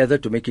 Ritalins together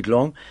to make it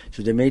long.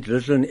 So they made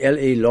Ritalin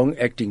LA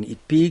long-acting.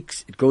 It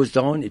peaks, it goes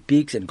down, it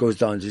peaks and goes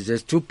down. So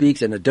there's 2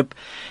 peaks and a dip.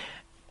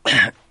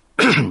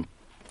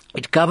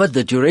 It covered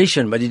the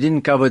duration, but it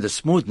didn't cover the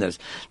smoothness.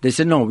 They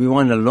said, no, we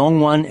want a long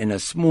one and a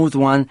smooth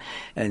one,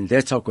 and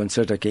that's how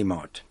Concerta came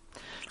out.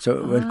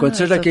 So when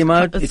Concerta came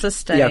out,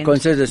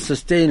 Concerta is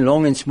sustained,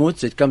 long and smooth.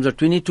 So it comes out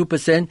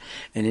 22%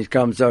 and it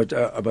comes out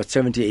about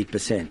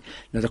 78%.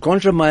 Now the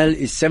Contramile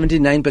is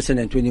 79%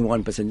 and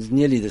 21%. It's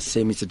nearly the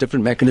same. It's a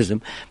different mechanism,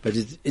 but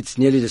it's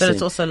nearly the same. But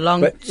it's also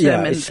long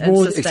term it's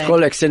smooth. It's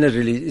called extended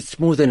release. It's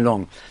smooth and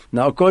long.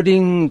 Now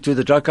according to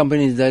the drug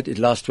companies, that it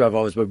lasts 12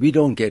 hours, but we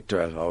don't get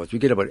 12 hours. We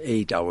get about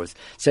 8 hours,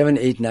 7,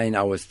 8, 9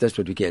 hours. That's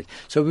what we get.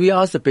 So we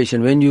ask the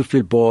patient, when do you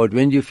feel bored?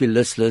 When do you feel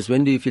listless?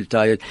 When do you feel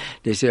tired?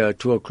 They say,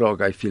 2 o'clock,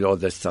 I feel all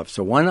that stuff.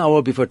 So 1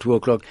 hour before 2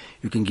 o'clock,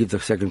 you can give the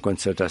second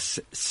Concerta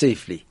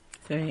safely.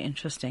 Very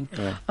interesting.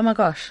 Oh my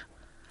gosh.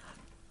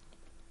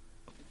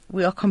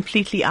 We are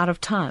completely out of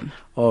time.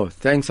 Oh,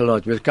 thanks a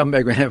lot. We'll come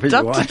back whenever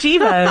you want. Dr.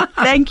 Jeeva,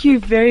 thank you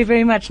very,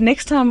 very much.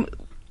 Next time,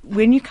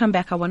 when you come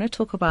back, I want to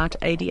talk about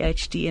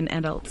ADHD in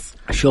adults.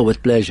 Sure,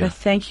 with pleasure. So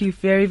thank you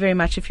very, very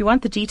much. If you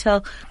want the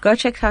detail, go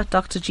check out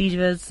Dr.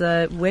 Jeeva's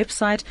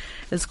website.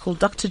 It's called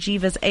Dr.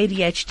 Jeeva's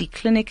ADHD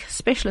Clinic,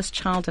 Specialist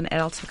Child and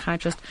Adult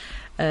Psychiatrist.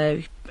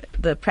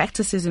 The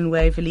practice is in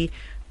Waverley.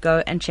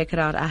 Go and check it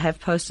out. I have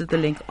posted the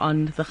link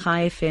on the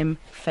Chai FM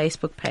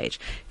Facebook page.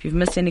 If you've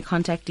missed any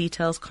contact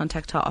details,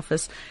 contact our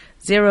office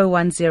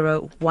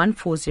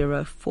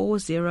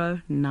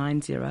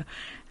 010-140-4090.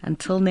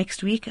 Until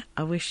next week,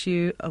 I wish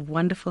you a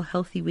wonderful,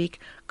 healthy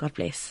week. God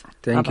bless.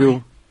 Thank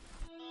you.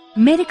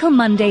 Medical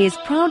Monday is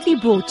proudly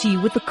brought to you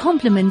with the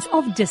compliments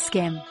of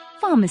Dis-Chem,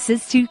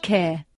 pharmacists who care.